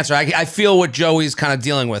strong like- answer. I feel what Joey's kind of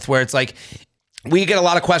dealing with, where it's like, we get a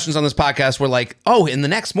lot of questions on this podcast where like, oh, in the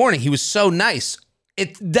next morning, he was so nice.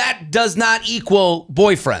 That does not equal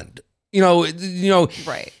boyfriend. Right.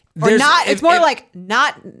 Or there's- not. It's more if- like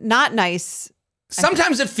not nice.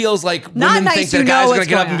 Sometimes it feels like Not women nice, think that you a know guy's going to what's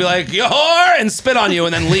get up going and be on. like, "You're a whore," and spit on you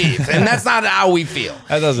and then leave. And that's not how we feel.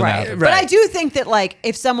 That doesn't happen. But I do think that like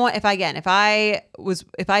if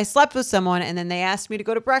I slept with someone and then they asked me to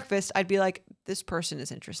go to breakfast, I'd be like, this person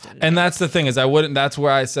is interested. And that's the thing is that's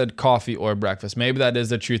where I said coffee or breakfast. Maybe that is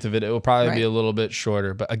the truth of it. It will probably be a little bit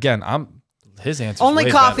shorter. But again, his answer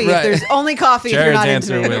only coffee. Right. If there's only coffee, if you're Jared's not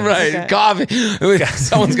answer into it. wins. Right, Okay. coffee.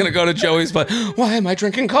 Someone's gonna go to Joey's, but why am I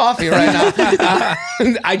drinking coffee right now?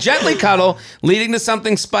 I gently cuddle, leading to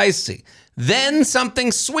something spicy, then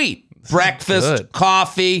something sweet. Breakfast, good.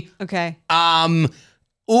 coffee, Okay.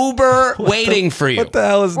 Uber waiting for you. What the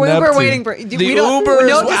hell is We're Neptune? waiting for The we don't- Uber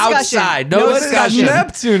no is discussion. outside. No What does discussion.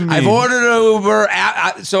 Neptune mean? I've ordered an Uber.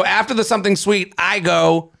 So after the something sweet, I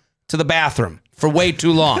go to the bathroom for way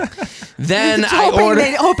too long. Then I order.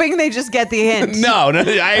 hoping they just get the hint. No,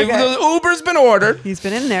 the Uber's been ordered. He's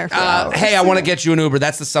been in there for hours. Hey, I want to get you an Uber.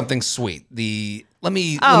 That's the something sweet. Let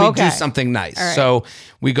me okay. do something nice. All right. So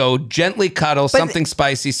we go gently cuddle, something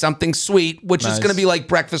spicy, something sweet, which is Nice. going to be like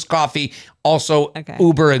breakfast, coffee, also Okay.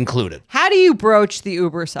 Uber included. How do you broach the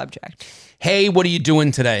Uber subject? Hey, what are you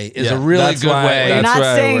doing today? Is Yeah, a really that's good why- way. You're That's not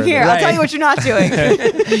right, staying we're- here. I'll tell right. you what you're not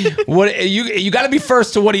doing. What you got to be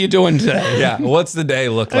first to what are you doing today? Yeah. What's the day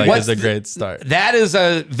look like What's is a great start. That is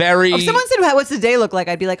a very If someone said, "What's the day look like?"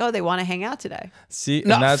 I'd be like, "Oh, they want to hang out today." See,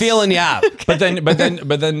 not and that's, feeling you out. But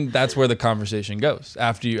then that's where the conversation goes.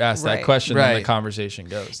 After you ask Right. that question, then Right. the conversation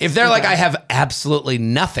goes. If they're like, I have absolutely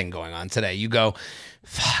nothing going on today, you go,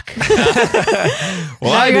 fuck. well, Now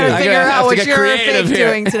I you do. gotta figure have out to what get you're creative fake here.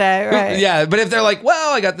 doing today, right? Yeah, but if they're like,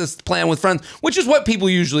 well, I got this plan with friends, which is what people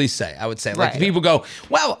usually say, I would say. Like Right. people go,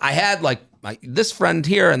 well, I had like this friend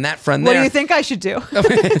here and that friend What there. do you think I should do? Like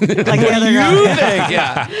the other You guy. think,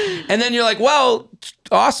 yeah. And then you're like, well,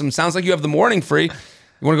 awesome. Sounds like you have the morning free.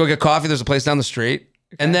 You want to go get coffee? There's a place down the street.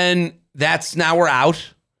 And then now we're out.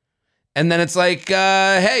 And then it's like,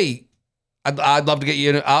 hey, I'd love to get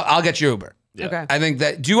you. I'll get you Uber. Okay. I think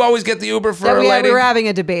that. Do you always get the Uber for Yeah, a lady? we were having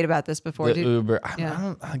a debate about this before. The dude. Uber. Yeah. I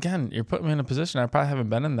don't, again, you're putting me in a position I probably haven't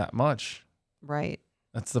been in that much. Right.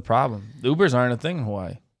 That's the problem. The Ubers aren't a thing in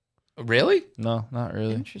Hawaii. Really? No, not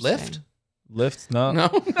really. Interesting. Lyft? Lyft? No. No.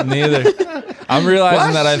 Neither. I'm realizing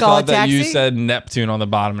What? that I Call thought a that you taxi? said Neptune on the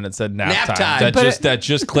bottom and it said nap, Nap time. That But that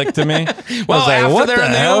just clicked to me. Well, I was like, after what they're the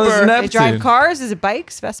in the hell Uber- is They Neptune? They drive cars? Is it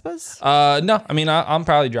bikes, Vespas? No, I mean I'm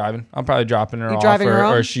probably driving. I'm probably dropping her off, driving her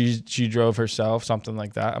or home? she drove herself, something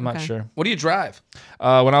like that. I'm not Okay. sure. What do you drive?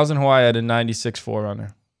 When I was in Hawaii, I had a '96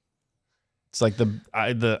 4Runner. It's like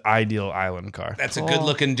the ideal island car. That's a Cool. good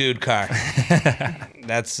looking dude car.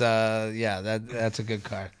 That's that's a good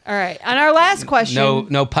car. All right. On our last question.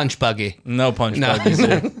 No punch buggy. No punch No. buggies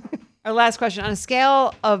here. Our last question. On a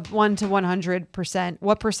scale of 1 to 100%,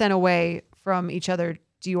 what percent away from each other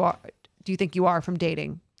do you think you are from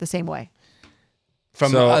dating the same way?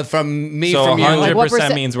 From me So from you. 100% Like, what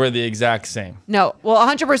percent- means we're the exact same. No. Well,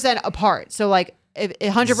 100% apart. So like if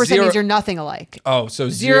 100% Zero- means you're nothing alike. Oh, so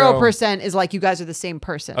 0% is like you guys are the same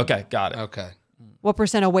person. Okay, got it. Okay. What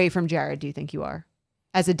percent away from Jared do you think you are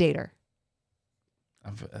as a dater?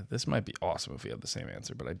 This might be awesome if we have the same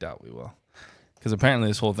answer, but I doubt we will. Because apparently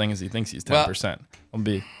this whole thing is he thinks he's 10%. I'll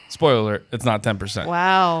be spoiler alert, it's not 10%.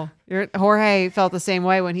 Wow. Jorge felt the same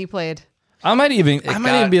way when he played. I might even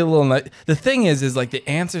be a little. The thing is like the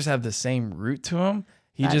answers have the same root to them.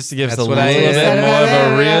 He just gives a little bit more of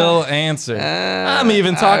a real answer. I'm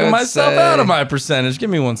even talking myself out of my percentage. Give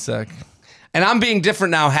me 1 sec. And I'm being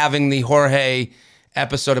different now, having the Jorge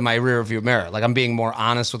episode in my rear view mirror. Like, I'm being more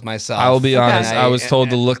honest with myself. I will be honest. I was told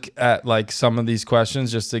to lolook at like some of these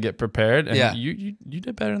questions just to get prepared, and you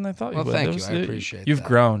did better than I thought you would. Well, thank you. I appreciate You've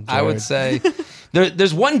grown, Jared. I would say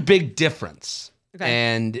there's one big difference,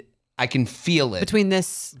 and I can feel it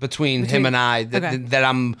between him and I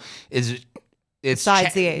that it's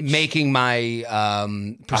besides the age, making my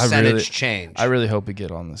percentage change. I really hope we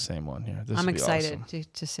get on the same one here. I'm excited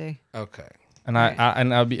to see. Okay. And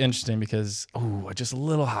I'll be interesting because just a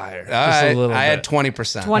little higher. I had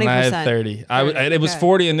 20%. 20%. I had 30. It was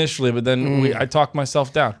 40 initially, but then I talked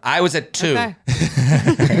myself down. I was at 2. Okay.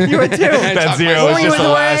 You were 2. That 0 was just the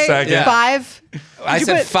last second. Yeah. 5. I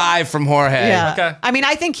said 5 from Jorge. Yeah. Okay. I mean,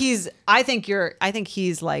 I think he's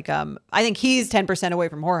 10% away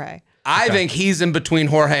from Jorge. I think he's in between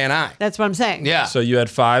Jorge and I. That's what I'm saying. Yeah. So you had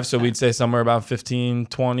 5, so we'd say somewhere about 15,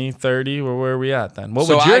 20, 30. Where are we at then? What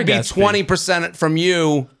would so your I'd be guess 20% from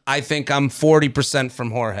you. I think I'm 40% from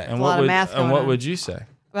Jorge. And a lot of math and going what on. would you say?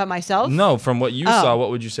 About myself? No, from what you saw, what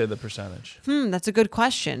would you say the percentage? That's a good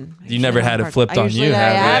question. You never had it flipped on you, I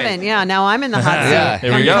have you? haven't. Yeah, now I'm in the hot seat. Yeah.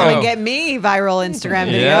 Here we Come go. and get me viral Instagram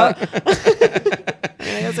video. Yeah.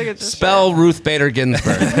 I guess I could just Spell Ruth Bader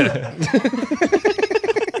Ginsburg.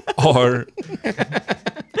 Or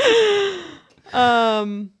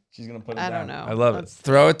she's gonna put it I down. don't know. I love it.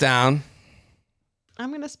 Throw it down.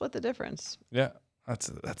 I'm gonna split the difference. Yeah,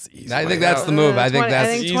 that's easy. I think that's the move. I think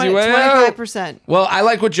that's easy way out. 25%. Well, I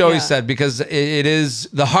like what Joey said because it is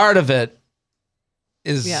the heart of it.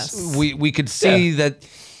 Is we could see that,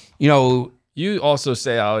 You also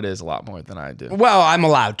say how it is a lot more than I do. Well, I'm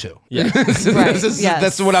allowed to. Yeah.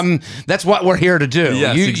 That's what we're here to do.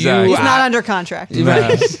 Yes, exactly. He's not under contract. You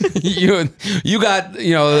got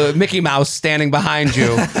Mickey Mouse standing behind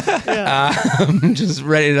you, just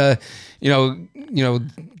ready to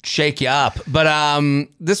shake you up. But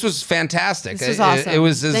this was fantastic. This was awesome. It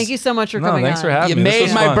was. Thank you so much for coming. Thanks for having me. me. You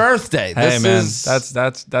made my birthday. Hey man,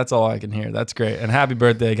 that's all I can hear. That's great. And happy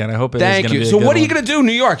birthday again. I hope it is going to be a good one. So what are you going to do in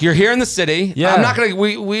New York? You're here in the city. Yeah. I'm not going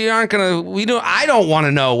to. I don't want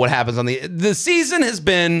to know what happens on the season has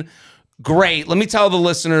been great. Let me tell the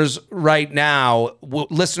listeners right now,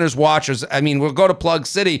 listeners, watchers. I mean, we'll go to Plug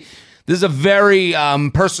City. This is a very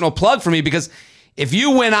personal plug for me because if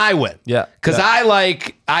you win, I win. Yeah. Because I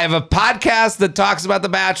have a podcast that talks about The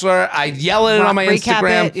Bachelor. I yell at it on my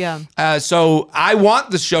Instagram. It, yeah. So I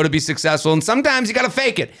want the show to be successful. And sometimes you got to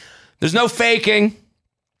fake it. There's no faking.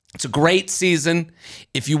 It's a great season.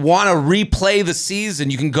 If you want to replay the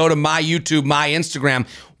season, you can go to my YouTube, my Instagram,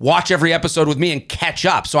 watch every episode with me and catch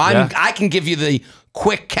up. So I can give you the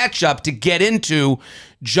quick catch up to get into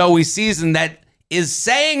Joey's season that is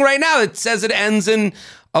saying right now, it says it ends in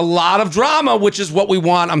a lot of drama, which is what we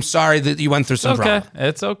want. I'm sorry that you went through some drama.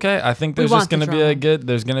 It's okay. I think there's just going to be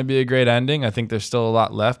there's going to be a great ending. I think there's still a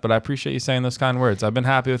lot left, but I appreciate you saying those kind words. I've been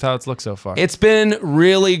happy with how it's looked so far. It's been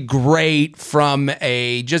really great from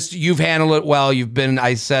you've handled it well. You've been,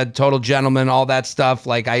 I said, total gentleman, all that stuff.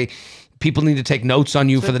 People need to take notes on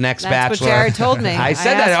you for the next Bachelor. That's what Jared told me. I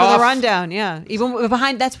said asked that for off. the rundown. Yeah, even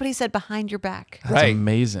behind. That's what he said behind your back. That's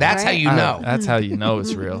amazing. That's how you know. That's how you know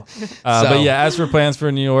it's real. But yeah, as for plans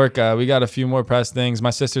for New York, we got a few more press things.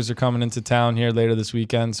 My sisters are coming into town here later this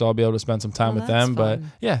weekend, so I'll be able to spend some time with them. Fun. But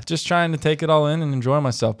yeah, just trying to take it all in and enjoy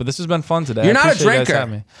myself. But this has been fun today. You're not a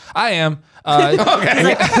drinker. I am. Okay.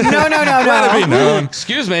 No.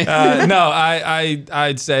 Excuse me. No,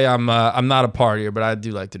 I'd say I'm not a partier, but I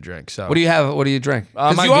do like to drink. So what do you have? What do you drink?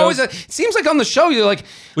 Because you always. It seems like on the show you're like.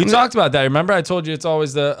 We talked about that. Remember, I told you it's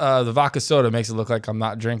always the vodka soda makes it look like I'm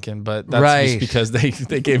not drinking, but that's just because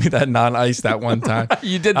they gave me that non-ice that one time.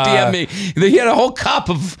 You did DM me. He had a whole cup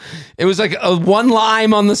of. It was like one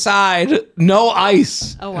lime on the side, no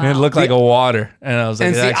ice. Oh wow! And it looked like a water, and I was like,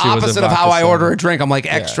 and it's the opposite of how I order a drink. I'm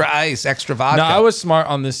like extra ice, extra vodka. No, I was smart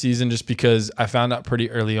on this season just because I found out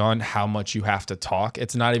pretty early on how much you have to talk.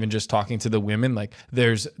 It's not even just talking to the women. Like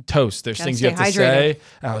there's toast, there's things you have to say.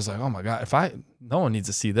 And I was like, oh my God, no one needs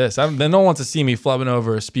to see this. No one wants to see me flubbing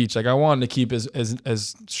over a speech. Like I wanted to keep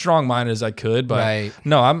as strong-minded as I could, but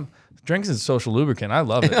no, drinks is social lubricant. I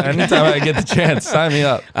love it. Anytime I get the chance, sign me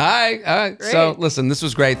up. All right. So listen, this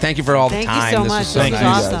was great. Thank you for all the time. Thank you so much. Was This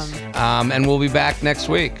was awesome. And we'll be back next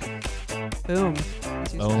week. Boom.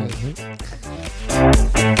 Oh.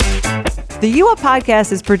 The You Up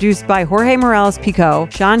podcast is produced by Jorge Morales-Pico,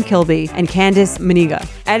 Sean Kilby, and Candice Maniga.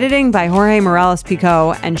 Editing by Jorge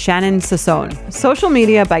Morales-Pico and Shannon Sassone. Social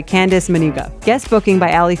media by Candice Maniga. Guest booking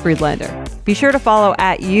by Ali Friedlander. Be sure to follow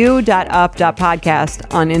at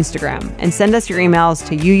u.up.podcast on Instagram and send us your emails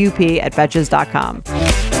to uup@betches.com.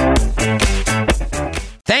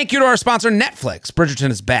 Thank you to our sponsor, Netflix. Bridgerton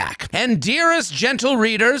is back. And dearest gentle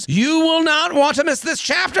readers, you will not want to miss this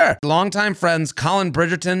chapter. Longtime friends Colin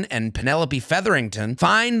Bridgerton and Penelope Featherington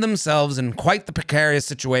find themselves in quite the precarious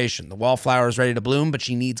situation. The wallflower is ready to bloom, but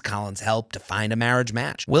she needs Colin's help to find a marriage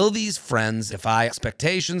match. Will these friends defy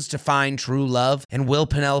expectations to find true love? And will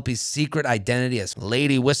Penelope's secret identity as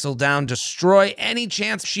Lady Whistledown destroy any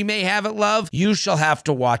chance she may have at love? You shall have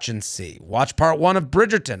to watch and see. Watch part 1 of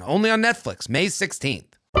Bridgerton, only on Netflix, May 16th.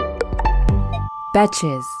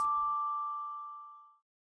 Betches.